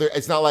 So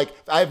it's not like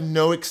I have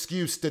no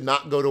excuse to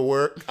not go to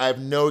work. I have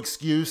no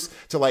excuse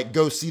to like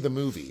go see the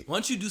movie. Why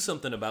don't you do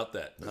something about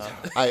that?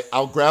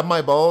 I'll grab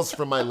my balls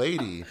from my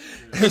lady.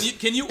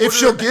 Can you order, If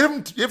she'll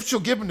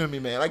give them to me,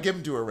 man, I give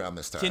them to her around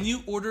this time. Can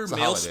you order the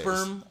male holidays.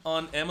 sperm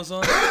on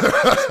Amazon?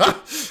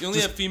 You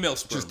only have female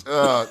sperm.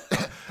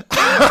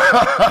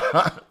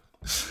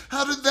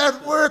 How did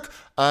that work?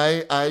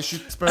 I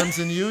shoot sperms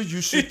in you.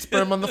 You shoot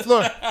sperm on the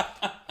floor.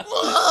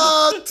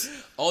 What?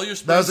 All your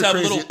spoons have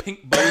little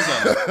pink bows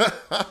on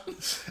them.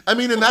 I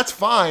mean, and that's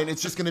fine.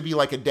 It's just going to be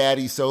like a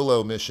daddy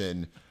solo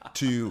mission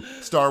to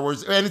Star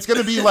Wars, and it's going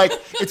to be like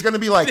Daddy it's going to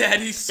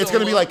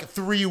be like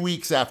 3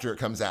 weeks after it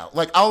comes out.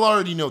 Like I'll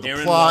already know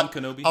the plot.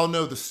 I'll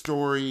know the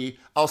story.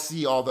 I'll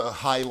see all the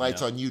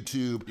highlights on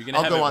YouTube. You're going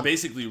to have it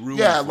basically ruined.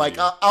 Yeah, for like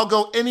you. I'll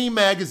go. Any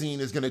magazine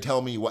is going to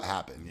tell me what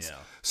happens. Yeah.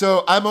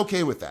 So I'm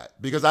okay with that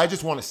because I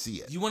just want to see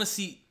it. You want to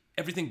see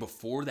everything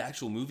before the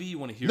actual movie? You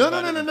want to hear?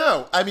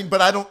 No. I mean,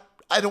 but I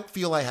don't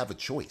feel I have a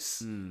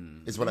choice,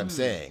 is what I'm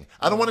saying.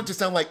 I don't want it to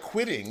sound like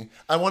quitting.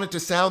 I want it to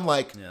sound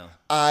like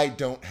I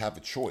don't have a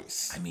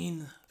choice. I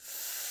mean,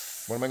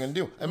 what am I going to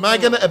do? Am I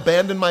going to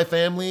abandon my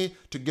family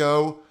to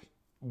go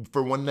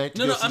for one night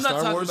to go see Star Wars? No,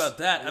 I'm not talking about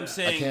that. I'm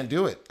saying... I can't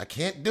do it. I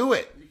can't.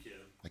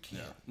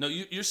 No,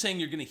 you're saying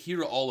you're going to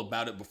hear all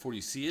about it before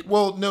you see it?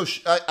 Well, no,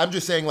 I'm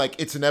just saying,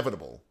 like, it's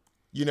inevitable.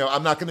 You know,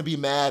 I'm not going to be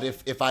mad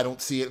if I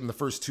don't see it in the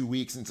first 2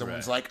 weeks and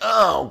someone's like,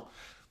 oh...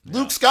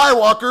 Luke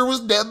Skywalker was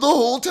dead the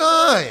whole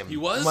time. He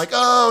was? I'm like,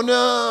 oh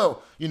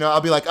no. You know,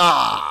 I'll be like,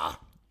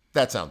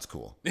 that sounds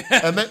cool.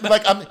 And then,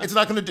 like, it's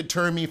not going to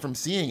deter me from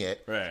seeing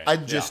it. Right. I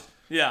just,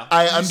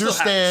 I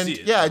understand.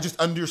 I just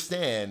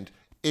understand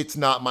it's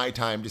not my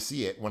time to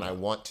see it when I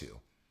want to.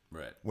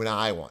 Right. When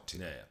I want to.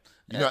 Yeah.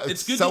 You know,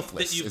 it's good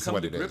selfless that you've is come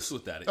what to it grips is.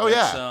 with that. Oh,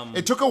 yeah.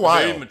 It took a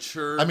while. Very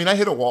mature. I mean, I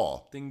hit a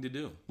wall. Thing to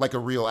do. Like a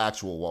real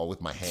actual wall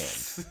with my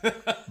hand.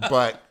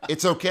 But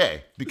it's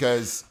okay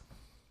because...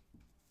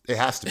 It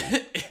has to be.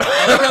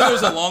 I like how there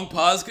was a long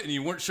pause and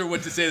you weren't sure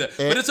what to say there.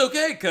 But it's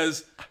okay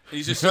because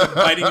he's just sort of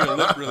biting your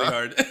lip really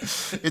hard.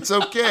 It's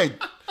okay.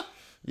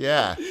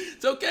 Yeah.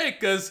 It's okay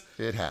because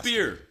it has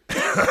beer.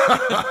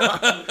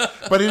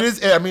 But it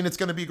is, I mean, it's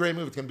going to be a great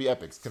movie. It's going to be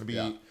epic. It's going to be,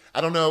 I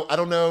don't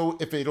know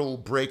if it'll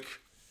break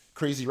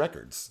crazy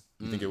records.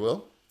 You think it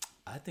will?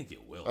 I think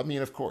it will. I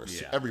mean, of course.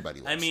 Yeah.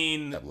 Everybody loves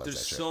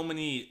there's so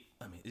many,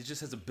 it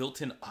just has a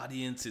built-in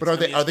audience. But are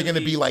they going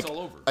to be like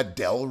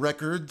Adele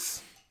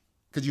records?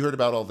 Because you heard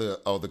about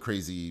all the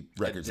crazy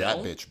records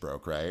Adele? that bitch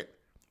broke, right?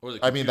 Or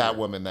I mean, that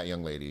woman, that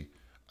young lady,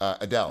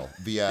 Adele,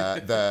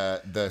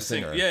 the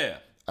singer. Yeah.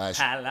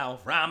 Hello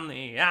from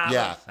the house.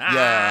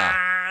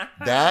 Yeah.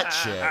 That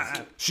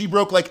shit. She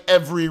broke like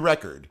every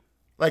record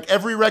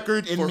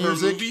in For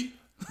music. Her movie?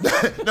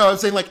 No, I'm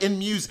saying like in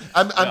music.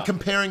 I'm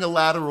comparing a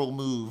lateral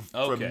move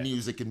from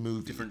music and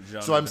movie. Different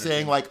genre. So I'm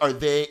saying like,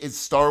 is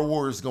Star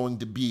Wars going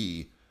to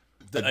be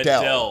the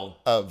Adele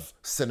of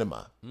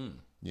cinema?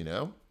 You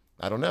know?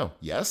 I don't know.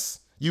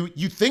 Yes? You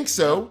think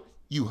so.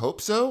 You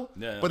hope so.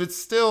 Yeah. But it's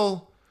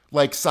still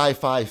like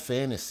sci-fi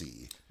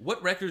fantasy.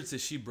 What records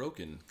has she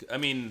broken? I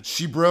mean...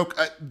 She broke...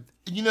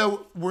 you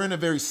know, we're in a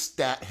very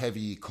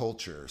stat-heavy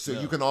culture, so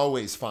you can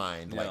always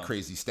find like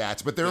crazy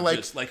stats. But they're like...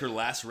 Just like her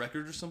last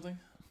record or something?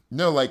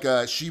 No, like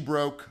she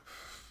broke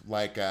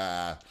like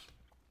the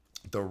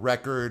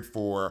record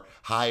for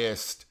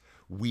highest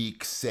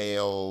week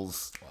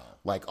sales. Wow.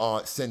 Like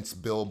since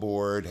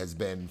Billboard has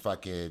been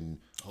fucking...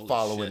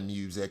 following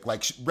music,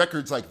 like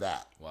records like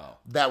that. Wow.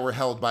 That were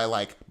held by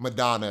like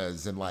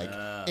Madonnas and like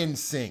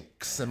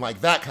NSYNCs and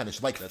like that kind of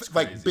shit.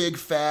 Like big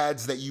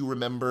fads that you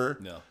remember.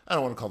 No. I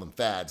don't want to call them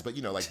fads, but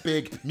you know, like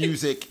big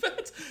music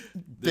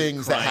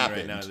things that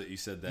happened. Right now that you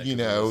said that. You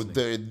know,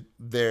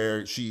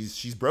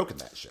 she's broken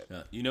that shit.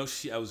 Yeah. You know,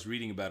 I was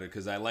reading about her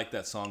because I like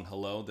that song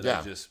 "Hello" that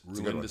I just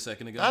ruined a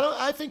second ago.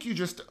 I think you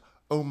just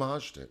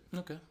homaged it.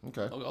 Okay.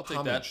 I'll take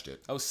Homaged that.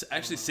 it. I was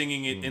actually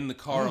singing it in the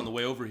car on the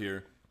way over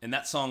here. And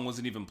that song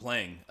wasn't even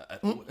playing. I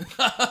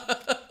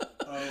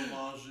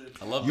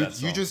love that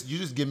song. You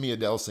just give me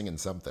Adele singing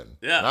something.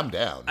 Yeah. I'm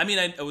down. I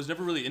mean, I was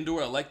never really into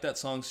her. I like that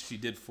song she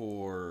did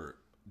for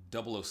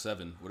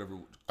 007, whatever.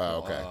 Oh,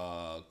 okay.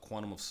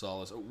 Quantum of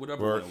Solace, or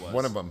whatever it was.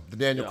 One of them. The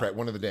Daniel Craig.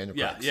 One of the Daniel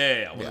Craigs.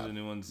 Yeah. One of the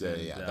new ones.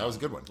 Yeah. That was a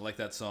good one. I like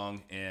that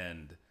song,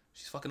 and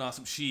she's fucking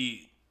awesome.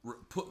 She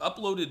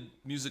uploaded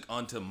music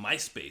onto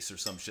MySpace or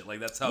some shit. Like,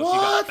 that's how she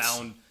got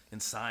found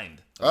and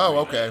signed. Oh,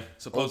 okay.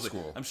 Supposedly.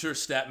 Old school. I'm sure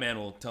Statman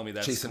will tell me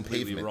that's Chasing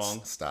completely Pavements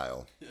wrong.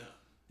 style. Yeah.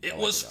 It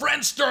was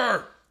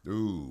Friendster!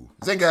 Ooh.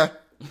 Zynga.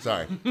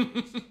 Sorry.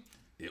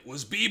 It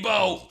was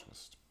Bebo!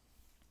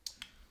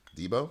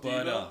 Debo?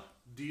 But,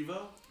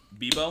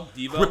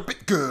 Bebo? Whip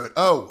it good.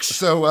 Oh,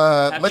 so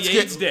let's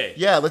get... AIDS Day.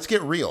 Yeah, let's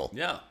get real.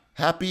 Yeah.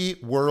 Happy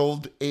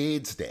World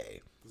AIDS Day.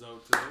 Is that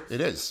what today is?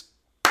 It is.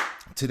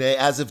 Today,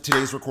 as of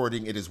today's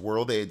recording, it is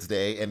World AIDS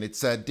Day, and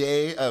it's a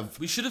day of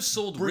we should have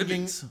sold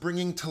ribbons.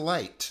 Bringing to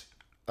light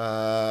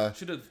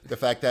the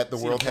fact that the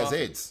world has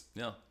AIDS.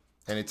 Yeah,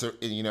 and it's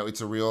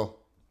a real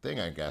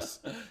thing, I guess.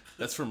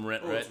 That's from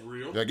Rent, right? It's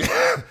real.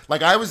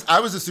 Like I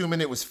was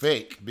assuming it was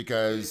fake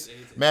because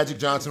Magic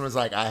Johnson was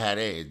like, I had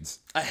AIDS,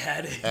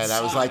 and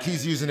I was like,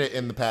 he's using it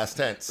in the past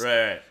tense.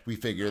 Right. We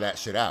figure that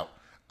shit out.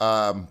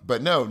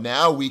 But no,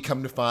 now we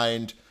come to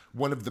find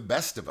one of the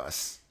best of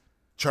us,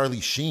 Charlie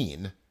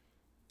Sheen,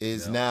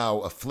 is now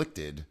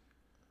afflicted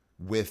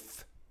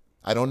with,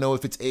 I don't know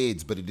if it's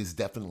AIDS, but it is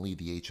definitely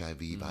the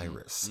HIV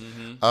virus.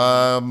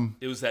 Mm-hmm.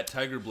 It was that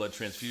tiger blood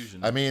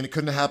transfusion. I mean, it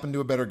couldn't have happened to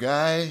a better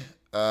guy.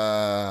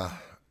 That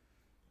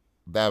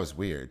was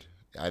weird.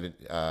 I didn't.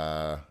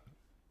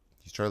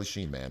 He's Charlie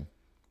Sheen, man.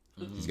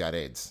 He's got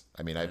AIDS.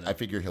 I mean, I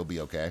figure he'll be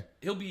okay.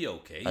 He'll be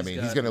okay.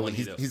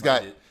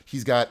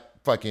 He's got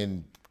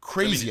fucking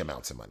crazy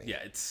amounts of money. Yeah,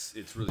 it's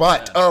really.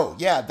 But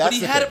sad. That's. But he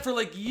the had thing. it for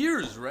like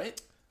years, right?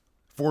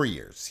 4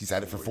 years. He's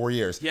had it for 4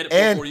 years. He had it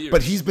for 4 years.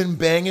 But he's been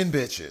banging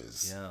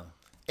bitches. Yeah.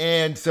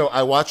 And so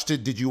I watched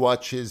it. Did you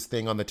watch his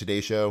thing on the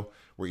Today Show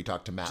where he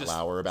talked to Matt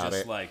Lauer about it?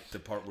 Just like the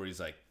part where he's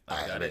like,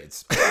 I got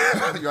it.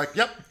 You're like,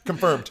 yep,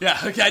 confirmed. Yeah,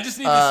 okay, I just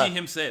need to see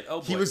him say it. Oh,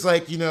 boy. He was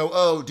like,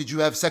 did you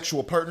have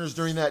sexual partners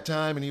during that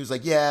time? And he was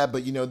like, yeah,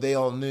 but, they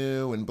all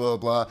knew and blah,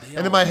 blah.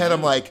 And in my head,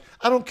 I'm like,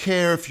 I don't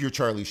care if you're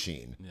Charlie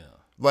Sheen. Yeah.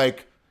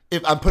 Like,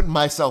 if I'm putting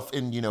myself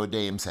in, a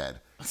dame's head.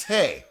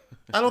 Hey,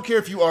 I don't care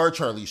if you are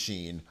Charlie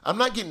Sheen. I'm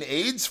not getting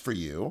AIDS for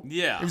you.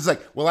 Yeah. He was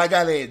like, well, I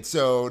got AIDS,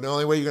 so the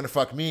only way you're going to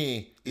fuck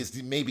me is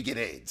to maybe get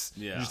AIDS.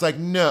 Yeah. He's like,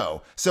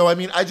 no. So, I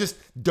mean, I just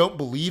don't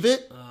believe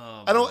it.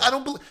 Oh, I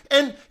don't believe,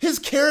 and his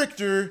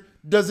character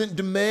doesn't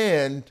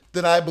demand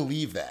that I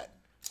believe that.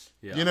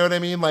 Yeah. You know what I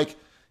mean? Like,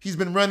 he's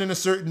been running a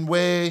certain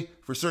way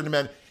for a certain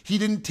amount. He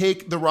didn't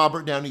take the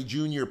Robert Downey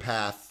Jr.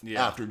 path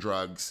after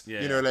drugs.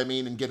 Yeah, you know what I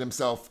mean? And get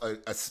himself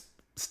a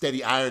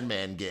steady Iron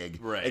Man gig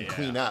and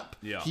clean up.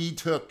 Yeah. He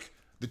took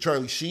the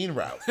Charlie Sheen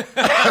route.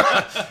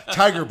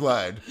 Tiger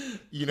Blood,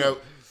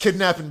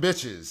 kidnapping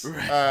bitches.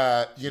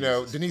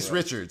 Denise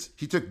Richards.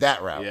 He took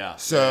that route. Yeah.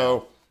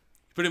 So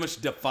pretty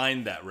much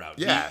defined that route.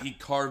 Yeah. He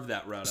carved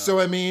that route out. So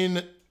I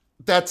mean,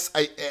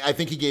 I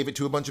think he gave it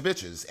to a bunch of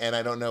bitches, and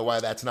I don't know why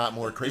that's not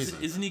more crazy.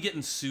 Isn't he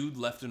getting sued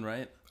left and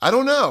right? I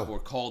don't know. Or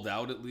called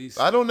out at least?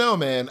 I don't know,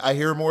 man. I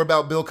hear more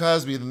about Bill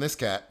Cosby than this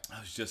cat.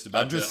 I was just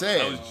about to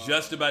saying. I was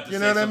just about to You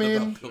say know what I something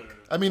mean? about Bill.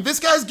 I mean, this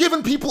guy's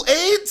giving people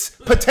AIDS,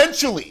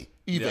 potentially,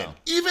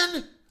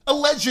 even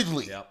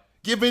allegedly,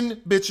 giving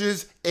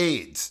bitches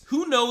AIDS.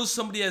 Who knows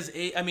somebody has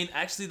AIDS? I mean,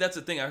 actually, that's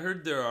the thing. I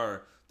heard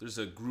there's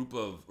a group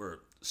of, or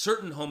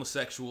certain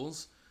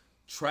homosexuals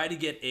try to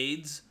get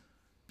AIDS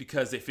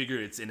because they figure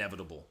it's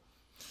inevitable.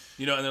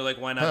 And they're like,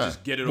 why not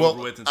just get it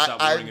over with and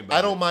stop worrying about it?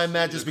 I don't mind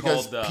that just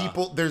because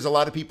called, there's a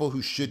lot of people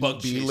who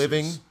shouldn't be chasers.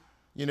 living.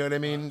 You know what I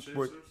mean?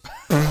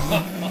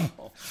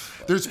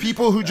 There's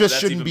people who just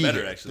shouldn't be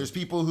here. Actually. There's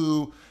people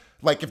who,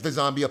 like, if the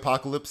zombie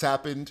apocalypse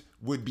happened,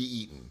 would be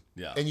eaten.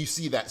 Yeah. And you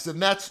see that. So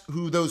that's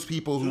who those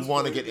people who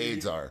want to get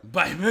AIDS are.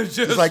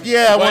 It's like,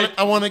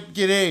 I want to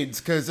get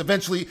AIDS because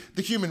eventually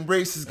the human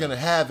race is going to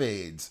have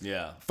AIDS.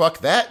 Yeah. Fuck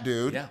that,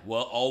 dude. Yeah.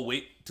 Well, I'll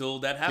wait till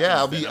that happens.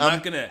 Yeah, I'm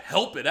not going to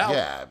help it out.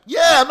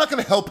 Yeah, I'm not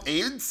going to help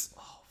AIDS.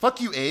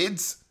 Fuck you,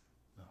 AIDS.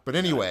 But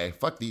anyway,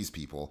 fuck these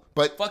people.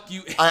 But fuck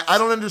you. I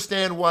don't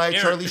understand why Aaron,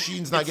 Charlie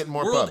Sheen's not getting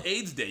more World pub.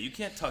 AIDS Day. You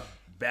can't talk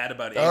bad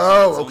about AIDS.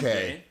 Oh,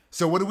 okay.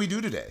 So what do we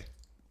do today?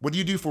 What do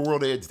you do for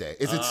World AIDS Day?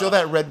 Is it still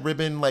that red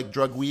ribbon, like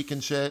drug week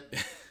and shit?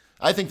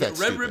 I think that's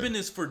red stupid. ribbon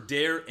is for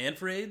DARE and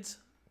for AIDS?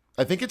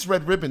 I think it's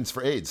red ribbons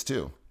for AIDS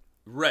too.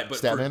 Right, but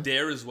Statman? for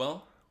DARE as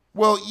well?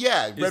 Well,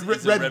 yeah,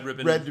 Is red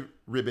ribbon? Red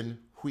ribbon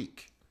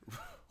week.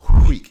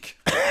 Week.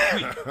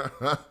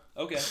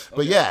 Okay.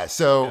 But yeah,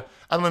 so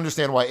I don't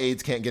understand why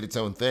AIDS can't get its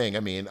own thing.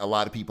 I mean, a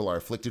lot of people are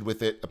afflicted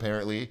with it,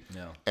 apparently.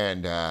 Yeah.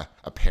 And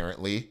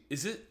apparently.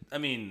 Is it? I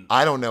mean,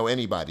 I don't know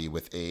anybody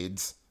with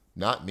AIDS.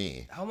 Not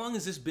me. how long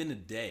has this been a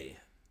day?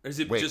 Or has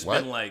it Wait, just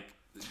what? been like...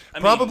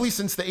 Probably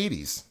since the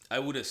 80s. I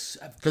would have...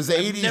 Because the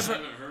 80s... I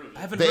haven't heard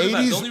about it.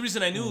 The only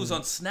reason I knew it was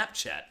on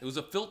Snapchat. It was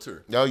a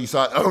filter. No, you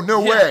saw it? Oh,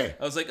 no way.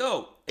 I was like,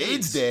 oh,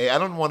 AIDS Day. I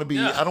don't want to be...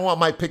 Yeah. I don't want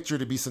my picture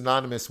to be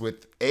synonymous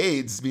with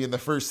AIDS being the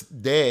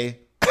first day.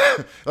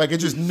 Like, it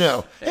just...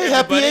 No. Hey,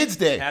 happy everybody, AIDS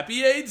Day.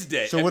 Happy AIDS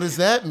Day. So what does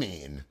that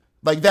mean?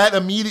 Like,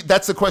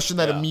 that's the question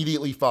that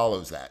immediately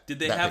follows that. Did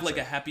they that have picture.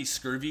 like a happy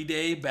scurvy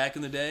day back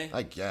in the day?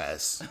 I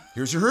guess.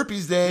 Here's your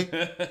herpes day.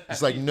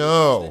 It's like,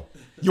 no.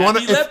 You Happy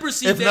want to...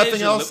 leprosy If day nothing as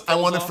your else, lip I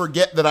falls want to off?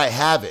 forget that I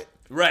have it.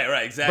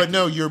 Right, exactly. But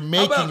no, you're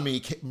about-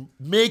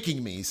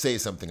 making me say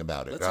something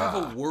about it. Let's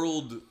have a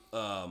world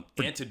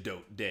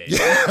antidote day.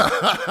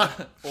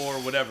 Or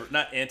whatever.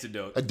 Not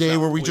antidote. A day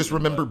where we just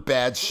remember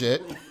bad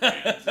shit.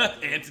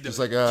 Antidote. Just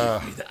like,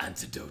 Give me the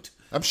antidote.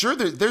 I'm sure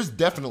there's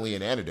definitely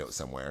an antidote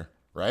somewhere,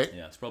 right?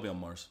 Yeah, it's probably on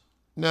Mars.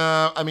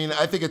 No, I mean,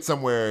 I think it's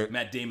somewhere.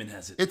 Matt Damon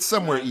has it. It's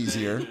somewhere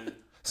easier.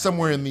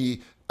 Somewhere in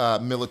the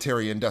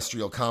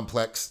military-industrial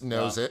complex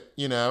knows it,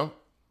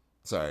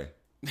 Sorry.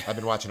 I've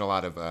been watching a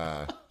lot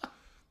of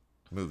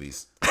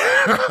movies.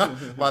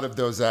 A lot of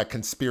those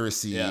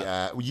conspiracy.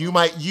 You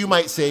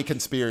might say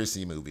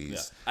conspiracy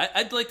movies. Yeah.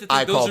 I'd like to think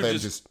I those call are them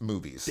just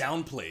movies.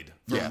 downplayed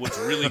from what's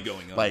really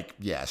going on. Like,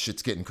 yeah,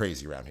 shit's getting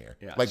crazy around here.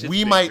 Yeah, like, shit's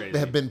we been might crazy.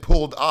 have been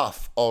pulled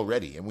off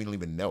already, and we don't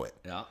even know it.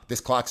 Yeah.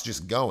 This clock's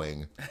just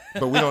going,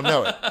 but we don't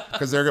know it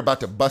because they're about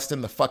to bust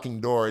in the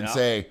fucking door and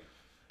say,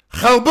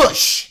 "Hell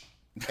Bush,"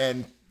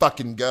 and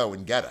fucking go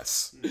and get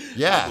us.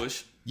 Yeah.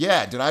 Bush.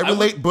 Yeah. Did I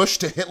relate Bush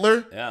to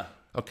Hitler? Yeah.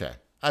 Okay.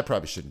 I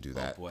probably shouldn't do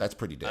that. Boy. That's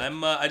pretty dead.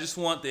 I just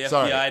want the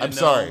Sorry, FBI to I'm know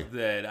sorry.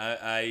 that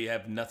I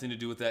have nothing to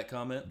do with that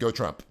comment. Go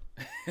Trump.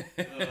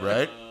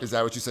 Right? Is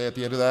that what you say at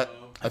the end of that?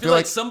 I feel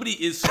like somebody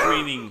is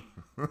screening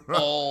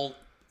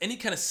any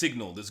kind of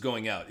signal that's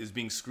going out is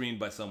being screened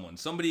by someone.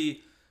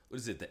 Somebody,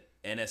 what is it? The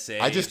NSA.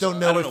 I just don't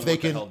know if they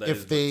what the can, hell that if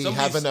is, but they have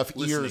somebody's enough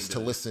listening ears to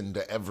this. listen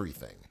to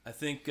everything. I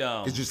think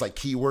It's just like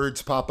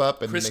keywords pop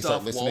up and then they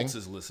start Christoph listening. Waltz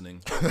is listening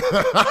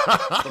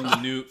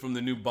from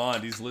the new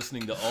Bond. He's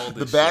listening to all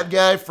this. The bad shit.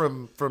 guy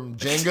from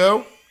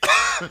Django.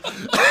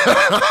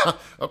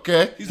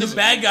 Okay. He's the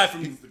bad guy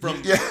from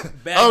Yeah.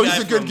 Bad Oh, guy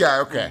he's a good from- guy.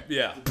 Okay.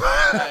 Yeah.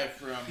 Guy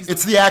from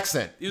It's the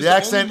accent. He was The the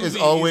accent only is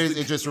movie- always. he's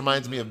the- It just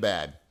reminds me of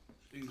bad.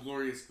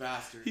 Inglourious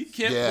Bastards. He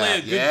can't Yeah, play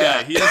a good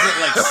yeah. guy. He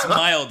hasn't like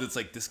smiled. It's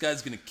like this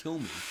guy's gonna kill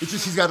me. It's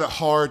just he's got a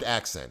hard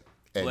accent,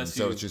 and Bless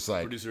so you, it's just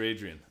like producer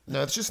Adrian.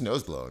 no, it's just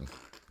nose blowing.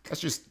 That's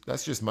just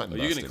mutton Oh,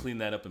 you're busting. gonna clean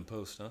that up in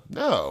post, huh?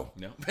 No.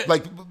 No.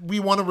 Like, we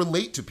want to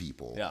relate to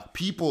people. Yeah.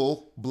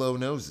 People blow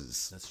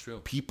noses. That's true.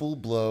 People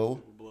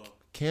blow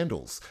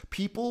candles.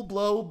 People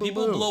blow balloons.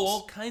 People blow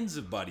all kinds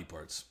of body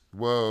parts.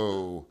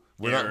 Whoa.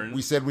 Aaron,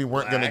 We said we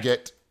weren't going to black.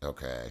 get...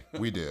 Okay,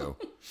 we do.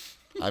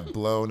 I've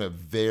blown a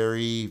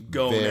very,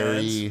 Gonads.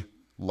 very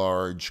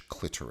large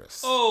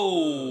clitoris.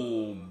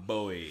 Oh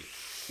boy,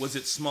 was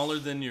it smaller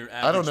than your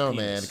average? I don't know,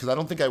 penis? man, because I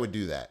don't think I would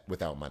do that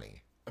without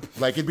money.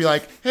 Like, it'd be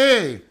like,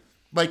 hey...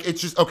 Like,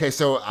 it's just... Okay,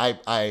 so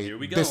Here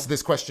we go.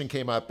 This question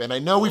came up, and I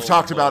know we've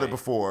talked about it boy.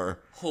 before.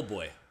 Oh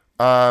boy.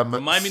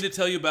 Remind me to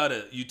tell you about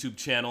a YouTube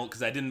channel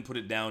because I didn't put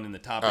it down in the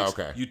topics. Oh,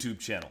 okay. YouTube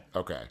channel.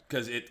 Okay.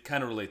 Because it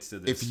kind of relates to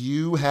this. If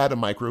you had a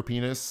micro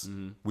penis,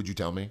 Mm-hmm. would you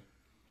tell me?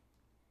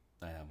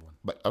 I have one.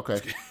 But okay,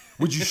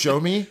 would you show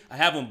me? I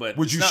have one, but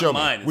Would it's you not show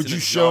mine. me? It's Would in you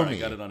a show jar. I me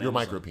got it on your Amazon.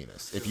 micro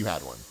penis if you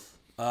had one?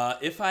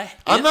 If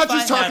I'm not I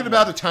just talking had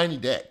about one- a tiny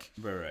dick.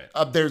 Right.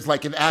 There's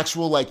like an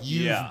actual like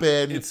you've Yeah,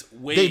 been. it's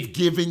way- they've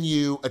given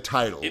you a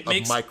title It of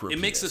makes micro. it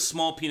makes a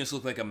small penis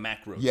look like a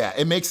macro. Yeah,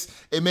 it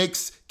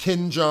makes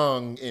Kim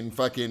Jong in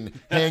fucking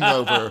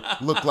Hangover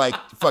look like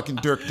fucking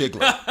Dirk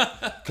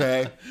Diggler.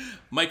 Okay.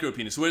 Micro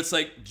penis, where it's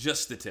like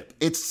just the tip.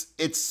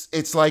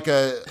 It's like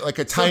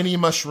a tiny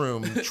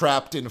mushroom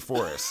trapped in a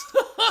forest.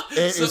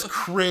 It is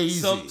crazy.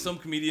 Some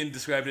comedian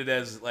described it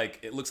as like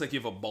it looks like you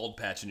have a bald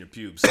patch in your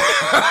pubes.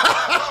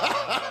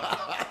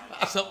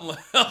 Something like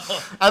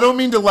I don't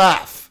mean to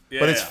laugh, Yeah,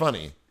 but it's yeah.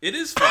 funny. it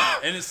is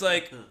fun, and it's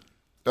like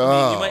I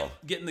mean, you might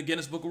get in the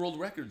Guinness Book of World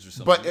Records or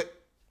something. But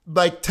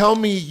like, tell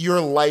me your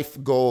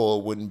life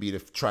goal wouldn't be to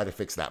try to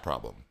fix that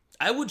problem.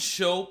 I would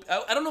show.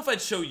 I don't know if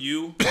I'd show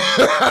you.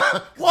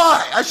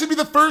 Why? I should be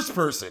the first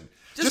person.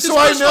 Just so 'cause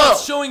I first of all, know.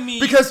 it's showing me-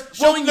 because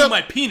showing you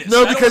my penis.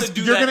 No, I don't because wanna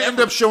do you're that gonna end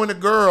ever. up showing a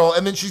girl,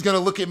 and then she's gonna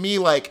look at me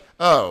like,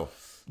 oh,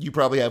 you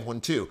probably have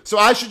one too. So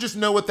I should just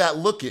know what that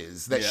look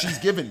is that Yeah. she's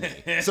given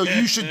me. So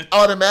you should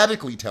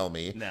automatically tell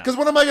me. No. Because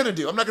what am I gonna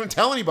do? I'm not gonna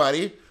tell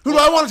anybody. Who do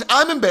I want to?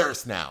 I'm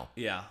embarrassed now.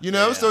 Yeah. You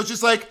know. Yeah. So it's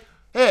just like,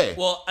 hey.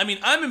 Well, I mean,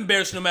 I'm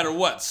embarrassed no matter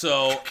what,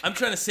 so I'm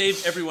trying to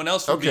save everyone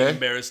else from being Okay.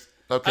 embarrassed.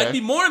 Okay. I'd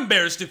be more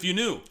embarrassed if you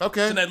knew.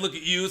 Okay. So then I'd look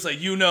at you, it's like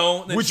you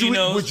know, then would she you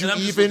knows, would you and I'm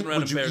just looking even around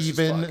would you embarrassed as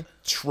even fuck.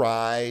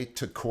 try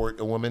to court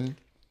a woman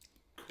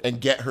and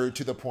get her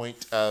to the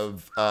point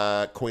of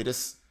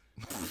coitus,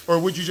 or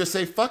would you just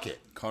say fuck it?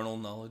 Carnal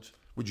knowledge?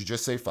 Would you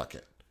just say fuck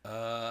it?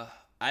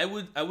 I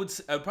would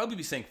probably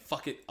be saying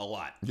fuck it a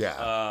lot.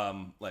 Yeah.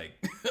 Like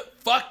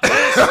fuck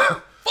this,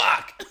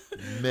 fuck.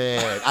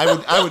 Man,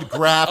 I would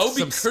graft I would be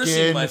some cursing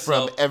skin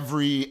myself. from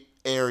every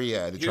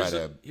area to try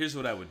to. Here's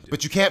what I would do.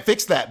 But you can't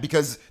fix that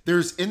because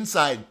there's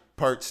inside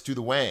parts to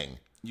the wang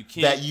You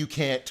can't- that you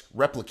can't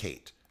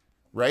replicate,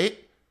 right?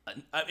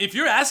 If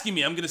you're asking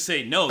me, I'm gonna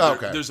say no.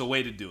 Okay. There's a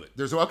way to do it.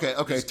 There's okay.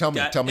 Tell me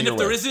And your if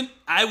there way. isn't,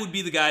 I would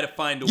be the guy to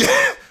find a way.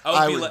 Yeah, I would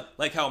I be would-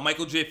 like how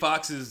Michael J.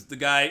 Fox is the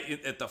guy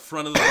at the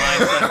front of the line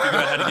trying to figure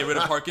out how to get rid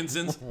of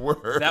Parkinson's.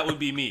 Word. That would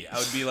be me. I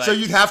would be like, So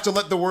you'd have to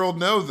let the world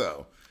know,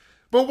 though.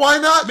 But why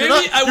not? maybe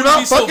you're not, I you're wouldn't not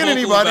be so fucking vocal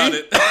anybody. about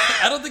it.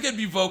 I don't think I'd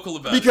be vocal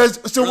about Because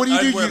it. so what do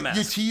I'd you wear a do? You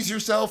mask. tease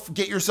yourself,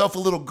 get yourself a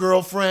little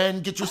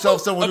girlfriend, get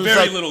yourself someone A who's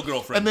very like, little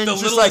girlfriend. and then The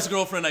just littlest like,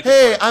 girlfriend I could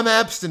hey, find. I'm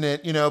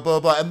abstinent, blah blah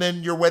blah, and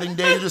then your wedding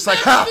day, you're just like,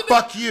 ha,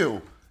 fuck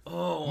you,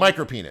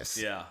 micro penis,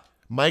 Yeah.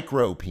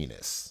 micro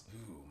penis,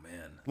 Ooh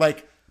man.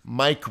 like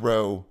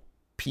micro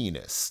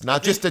penis,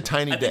 not just a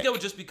tiny I dick. think I would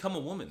just become a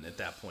woman at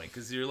that point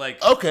because you're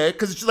like, Okay,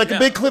 because it's like Yeah. a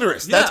big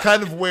clitoris. That's Yeah.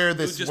 kind of where it would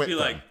this just went be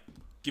from. like,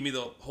 give me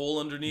the hole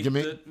underneath Give me,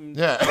 it.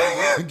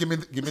 yeah, give me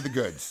the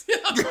goods.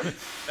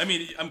 I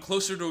mean, I'm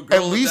closer to a girl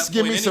At least that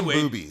give point me some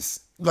anyway, boobies,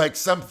 like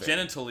something.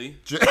 genitally.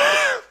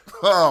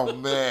 Oh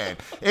man.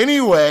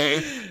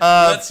 Anyway,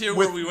 Let's hear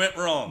with, where we went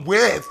wrong.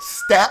 with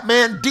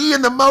Statman D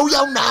in the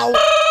moyo now.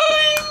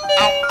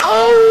 Ow,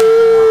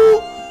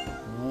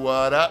 ow.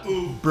 What up,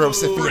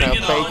 Brosifina Bring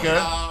it on. Baker?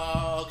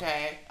 Oh,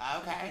 okay.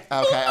 Okay.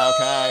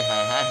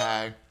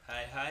 Hi.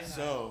 Hi, hi.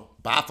 So,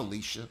 Bye,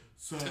 Felicia.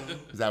 so,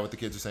 Is that what the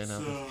kids are saying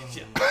now?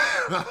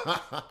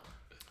 Yeah.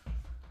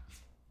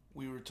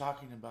 we were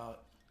talking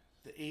about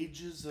the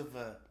ages of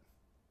a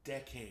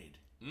decade.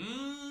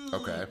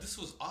 Okay. This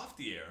was off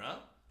the air, huh?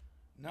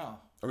 No.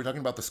 Are we talking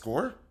about the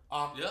score?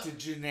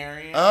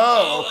 Octogenarian.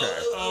 Oh, okay.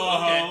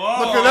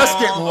 Okay. Look at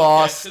us getting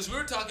lost. Because we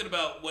were talking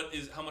about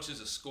how much is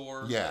a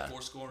score? Yeah.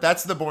 Four score.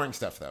 That's the boring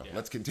stuff, though.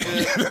 Let's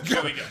continue.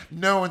 Here we go.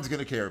 No one's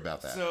gonna care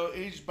about that. So,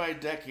 age by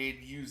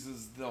decade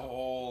uses the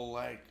whole,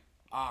 like,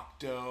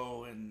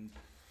 octo and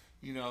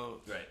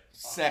Right.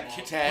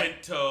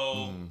 Sectet,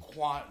 Quinto.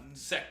 Quantum,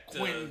 Secta.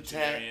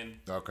 Quintet. Genarian.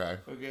 Okay.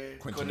 Okay,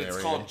 but Quintenarian.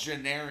 it's called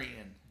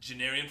Genarian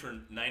Genarian for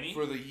 90?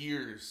 for the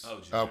years. Oh,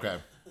 Genarian. Okay.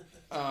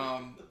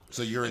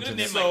 So you're a I'm gonna Genarian.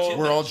 name my kid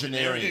We're that. all It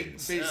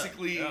Genarians.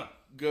 basically Yeah.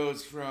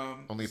 goes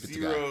from Only if it's a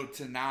 0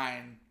 to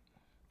 9,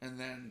 and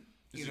then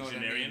Is it what I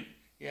Genarian? mean?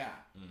 Yeah.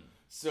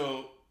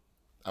 So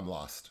I'm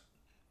lost.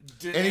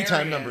 Denarian,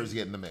 Anytime numbers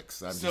get in the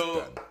mix, I'm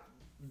so just done.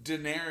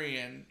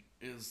 Denarian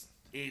is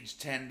age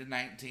 10 to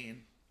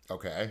 19.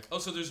 Okay. Oh,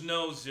 so there's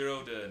no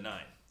 0 to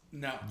 9.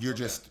 No. You're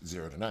just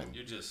 0 to 9.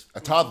 You're just A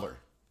toddler.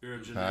 you're a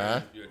Huh?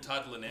 generic. You're a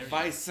toddlenarian.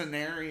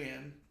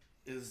 Bicenarian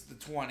is the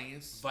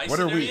 20s. What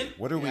are we? Vicenarian?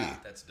 What are Yeah.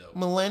 That's dope.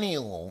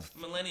 Millennials.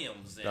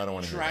 Millenniums. Then. I don't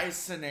want to hear that.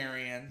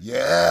 Tricenarian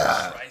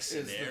Yeah. is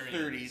the Tricenarians.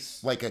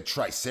 30s. Like a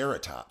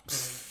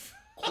triceratops.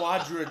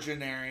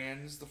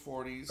 Quadragenarian is the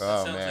 40s.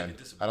 Oh, sounds like man. a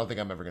discipline. I don't think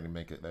I'm ever going to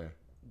make it there.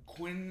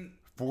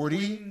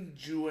 40?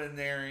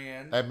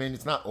 Quinquagenarian. I mean,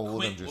 it's not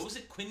old. I'm What just. was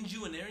it?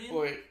 Quinjuanarian?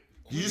 Wait,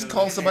 You just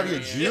call somebody a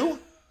Quinquagenarian Jew?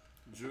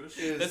 Jewish?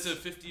 is That's a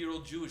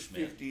 50-year-old Jewish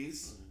man.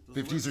 50s.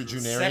 50s are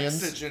Junarians?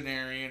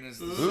 Sexagenarian is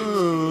the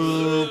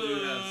Ooh.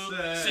 Dude,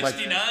 that's sick.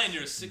 69,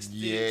 you're 60,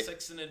 Yeah.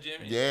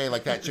 sexagenarian. Yeah,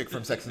 like that chick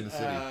from Sex and the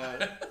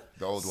City.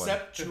 The old one.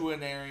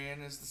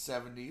 Septuagenarian is the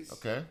 70s.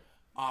 Okay.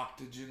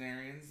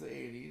 Octogenarian's the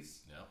 80s.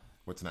 No.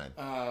 What's 9?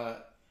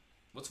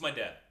 What's my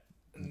dad?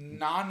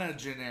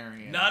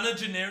 Nonagenarian.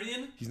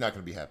 Nonagenarian? He's not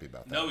going to be happy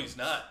about that. No, he's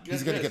not.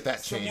 He's going to get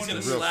that Someone changed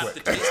He's real gonna slap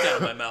quick. the taste out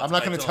of my mouth. I'm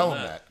not by going to telling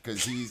tell him that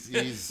because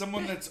he's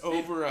Someone that's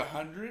over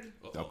 100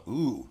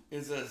 ooh.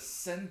 is a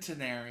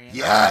centenarian.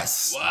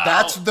 Yes. Wow.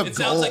 That's the It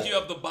goal. sounds like you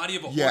have the body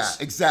of a Yeah,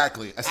 horse.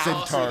 exactly. A After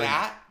centaur.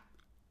 that,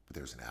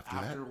 There's an after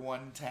after that.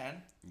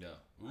 110, Yeah.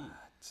 Ooh.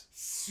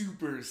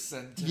 super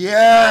centenarian.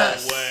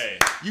 Yes. No way.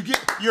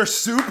 You're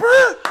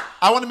super?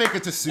 I want to make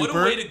it to super.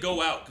 What a way to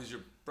go out, because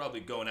you're probably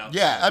going out.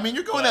 Yeah, soon. I mean,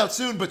 you're going out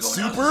soon, but Going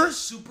out super? as a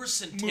super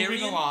centenarian.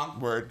 Moving along,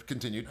 Word.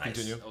 Continued. Nice.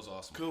 Continue. That was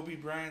awesome. Kobe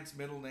Bryant's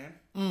middle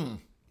name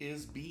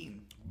is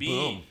Bean.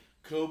 Bean.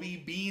 Kobe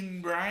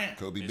Bean Bryant.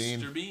 Kobe Mr.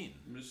 Bean. Bean.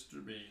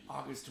 Mr. Bean.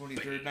 August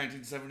 23rd,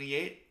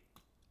 1978,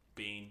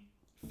 Bean.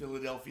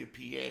 Philadelphia,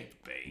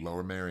 PA. Bean.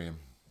 Lower Merion.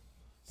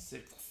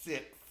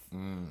 6'6".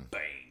 Bean.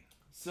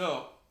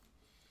 So,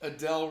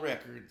 Adele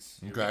Records.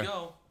 Here Okay. we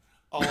go.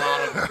 A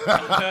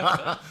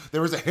lot of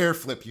There was a hair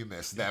flip you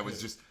missed. That was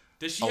just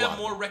Does she a have lot.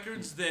 more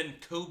records than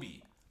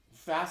Kobe?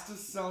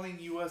 fastest selling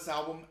U.S.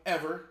 album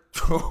ever.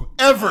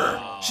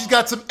 ever. She's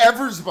got some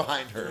evers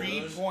behind her.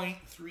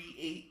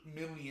 3.38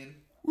 million.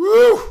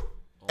 Woo!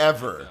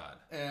 Ever. God.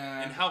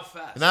 And And how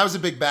fast? And I was a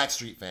big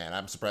Backstreet fan.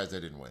 I'm surprised I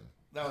didn't win.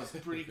 that was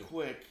pretty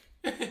quick.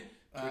 Pretty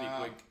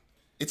quick.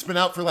 It's been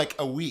out for like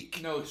a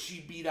week. No,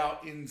 she beat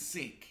out In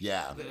Sync.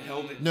 Yeah. That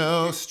held it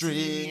No 15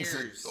 strings.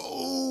 years.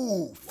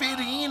 Oh,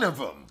 15 of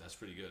them. That's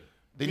pretty good.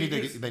 They need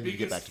to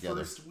get back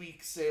together. First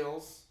week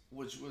sales,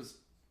 which was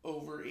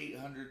over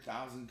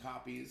 800,000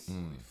 copies.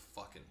 Hmm.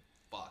 Fucking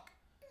fuck.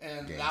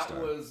 And Gangstar.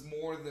 that was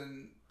more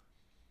than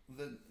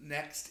the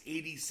next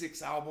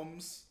 86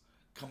 albums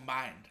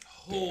combined.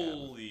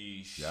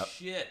 Holy Yep.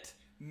 shit.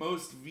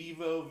 Most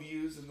Vivo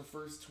views in the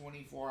first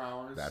 24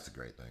 hours. That's a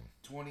great thing.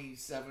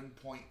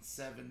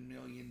 27.7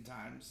 million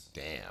times.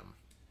 Damn.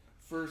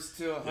 First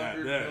to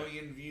 100 damn.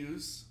 million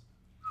views.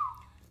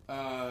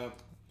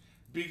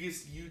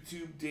 Biggest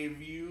YouTube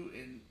debut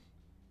in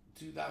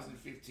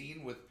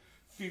 2015 with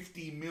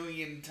 50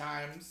 million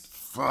times.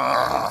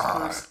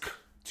 Fuck.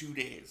 2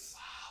 days.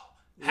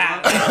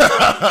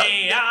 I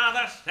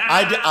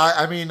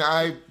mean,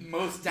 I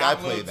Most I downloads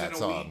played that in a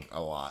song week.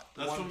 a lot.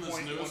 That's from this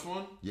 1.1. newest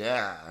one?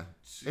 Yeah.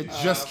 It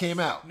just came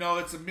out. No,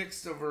 it's a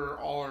mix of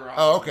all her albums.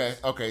 Oh, okay.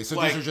 Okay. So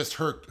Like, these are just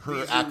her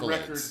These are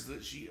records accolades.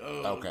 that she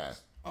owns. Okay.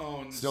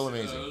 Owns. Still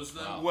amazing. Those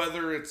now?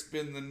 Whether it's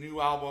been the new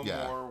album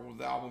Yeah. or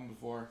the album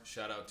before.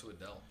 Shout out to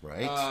Adele.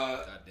 Right?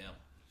 Goddamn.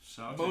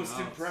 Shout Most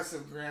out.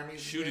 impressive Grammys.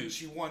 Shoot win. it.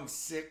 She won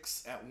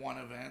 6 at one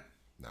event.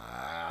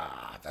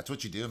 Ah, that's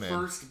what you do, man.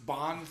 First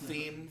Bond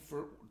theme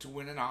to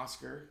win an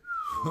Oscar.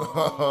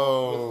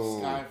 Oh.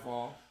 With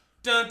Skyfall.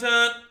 Dun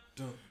dun.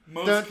 Dun.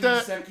 Most Dun, dun.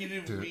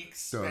 consecutive Dun,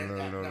 weeks dun, spent dun,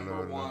 at dun, number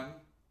dun, dun. 1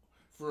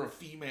 for a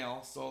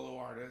female solo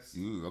artist,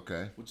 Ooh,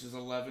 okay. which is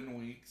 11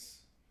 weeks.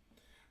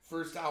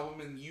 First album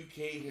in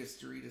UK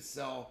history to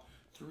sell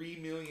 3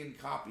 million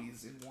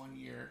copies in 1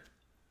 year.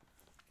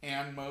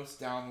 And most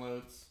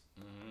downloads.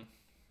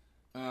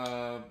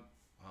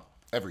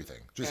 Everything.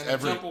 Just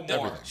And a couple more.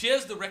 everything. She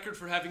has the record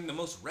for having the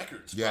most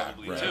records, Yeah,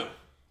 probably, right. too.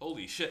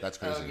 Holy shit. That's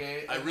crazy.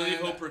 Okay, I and really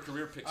then, hope her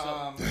career picks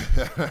up.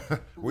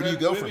 Where do you Red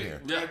go from Ribbon-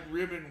 here? Yeah. Red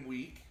Ribbon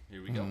Week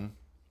Here we go.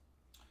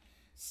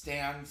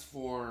 stands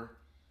for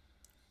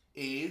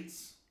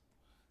AIDS,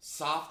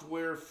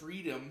 software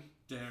freedom,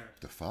 Dare.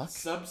 The fuck?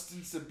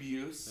 substance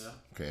abuse, Yeah.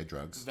 Okay,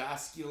 drugs.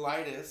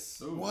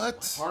 vasculitis,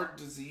 What? heart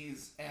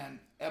disease, and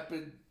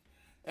epidermolysis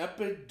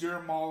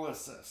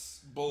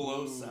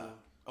bullosa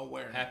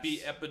awareness. Happy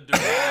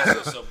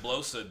epidermolysis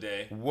bullosa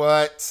day.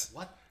 What?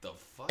 What the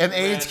fuck? And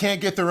AIDS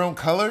can't get their own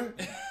color?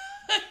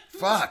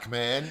 Fuck,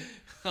 man.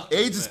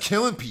 AIDS is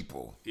killing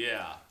people.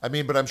 Yeah. I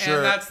mean, but I'm sure.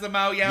 And that's the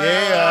Mao Yao.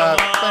 Yeah.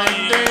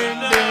 Bang, ding,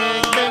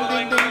 ding,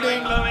 ding,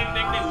 ding,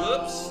 ding, ding.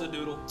 Whoops, a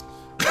doodle.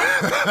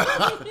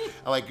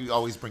 I like you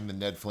always bring the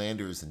Ned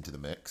Flanders into the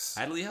mix.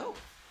 Idly ho.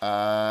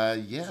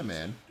 Yeah,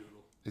 man.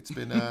 It's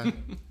been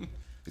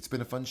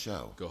a fun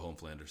show. Go home,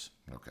 Flanders.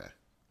 Okay,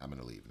 I'm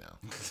gonna leave now.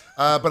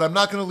 But I'm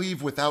not gonna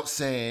leave without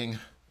saying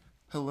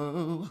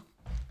hello.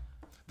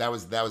 That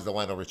was the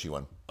Lionel Richie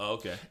one. Oh,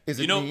 okay. Is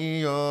it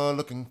me you're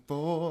looking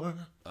for?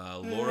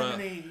 Laura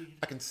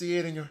I can see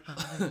it in your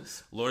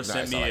eyes. Laura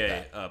sent Nice, I me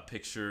like a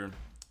picture.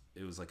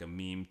 It was like a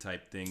meme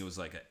type thing. It was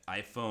like an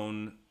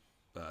iPhone,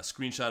 a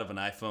screenshot of an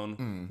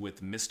iPhone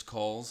with missed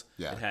calls.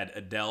 Yeah. It had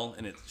Adele,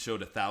 and it showed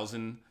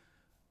 1,000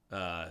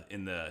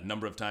 in the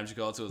number of times you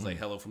called. So it was like,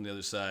 hello from the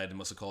other side. It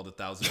must have called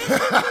 1,000.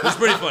 It was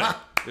pretty funny.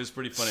 It was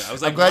pretty funny. I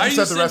was like, I'm glad why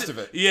you are said the rest of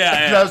it.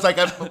 Yeah. I was like,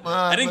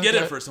 I didn't get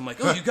it at first. I'm like,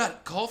 oh, you got a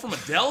call from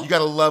Adele? You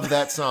gotta love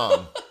that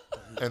song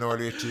in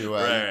order to.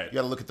 Right. You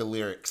gotta look at the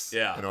lyrics.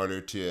 Yeah. In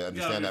order to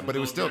understand that. be But it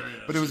was still.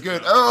 Bulgarian. But it was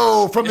good.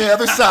 Oh, from the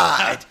other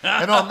side.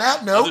 And on that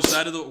Other note,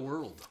 side of the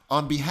world.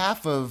 on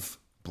behalf of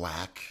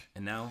Black,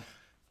 And now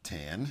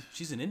Tan,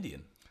 she's an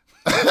Indian.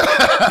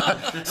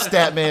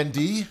 Statman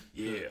D,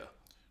 Yeah.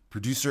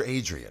 producer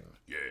Adrian,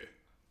 Yeah.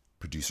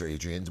 producer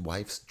Adrian's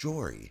wife's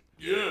Jory.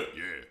 Yeah.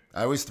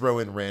 I always throw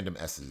in random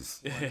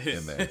S's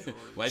in there.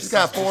 Wife's She's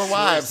got 4 sister.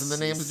 wives, and the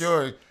name's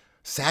Jory.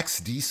 Sax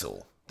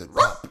Diesel, the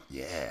rep,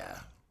 yeah.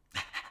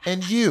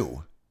 And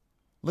you,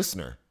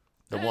 listener,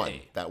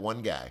 Hey. that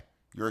one guy.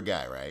 You're a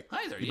guy, right?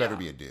 Hi there, You yeah. better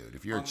be a dude.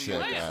 If you're a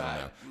chick, I don't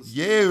side. know.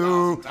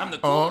 You I'm the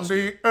on coolest.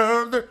 the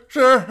other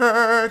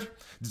side.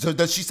 So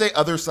does she say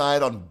other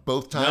side on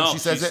both times No, she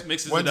says she it?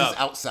 mixes One's it is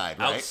up. outside,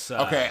 right?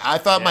 Outside. Okay, I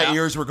thought my Yeah.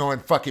 ears were going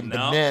fucking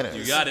No, bananas.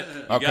 you got it.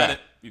 You Okay. got it.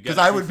 You got Because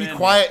it. I True would be fan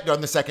quiet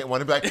on the second one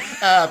and be like,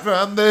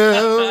 from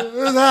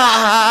the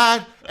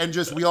side. And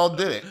just, we all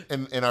did it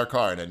in our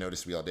car, and I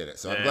noticed we all did it.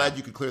 So I'm Yeah. glad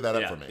you could clear that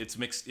up Yeah, for me. it's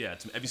mixed. Yeah,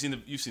 have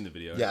you seen the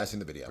video? Yeah, I've seen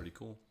the video. Pretty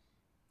cool.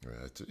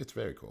 It's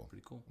very cool.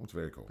 Pretty cool. It's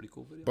very cool. Pretty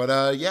cool video.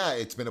 But yeah,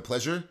 it's been a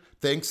pleasure.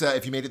 Thanks.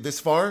 If you made it this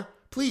far,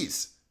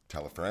 please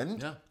tell a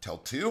friend. Yeah. Tell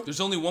 2. There's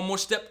only one more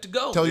step to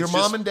go. Tell your It's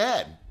mom just and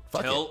dad.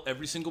 Fuck it. tell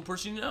every single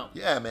person you know.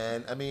 Yeah,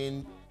 man. I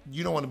mean,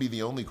 you don't want to be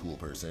the only cool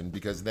person,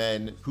 because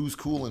then who's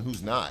cool and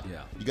who's not?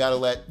 Yeah. You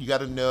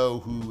gotta know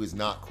who is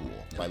not cool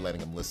by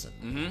letting them listen.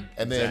 Mm-hmm.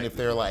 And then Exactly. if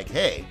they're like,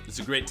 hey, It's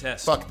a great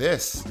test. fuck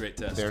this, Great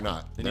test. they're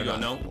not. Then they're you go,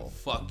 not no, cool.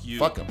 fuck you.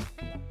 Fuck them.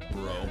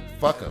 bro.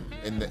 Fuck them.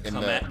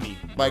 Come at me,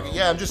 Like, bro.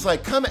 yeah, I'm just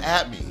like, come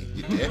at me,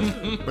 you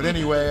dick. But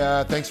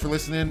anyway, thanks for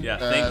listeing. Yeah,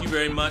 thank you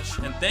very much.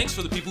 And thanks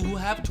for the people who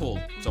have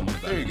told someone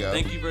about There you it. go.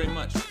 Thank you very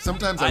much.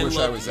 Sometimes I wish I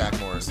love was you. Zach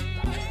Morris.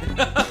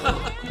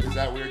 Is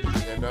that weird? Did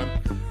you end up?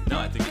 No,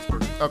 I think it's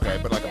perfect. Okay,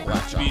 but like a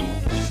black Be,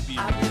 child. just be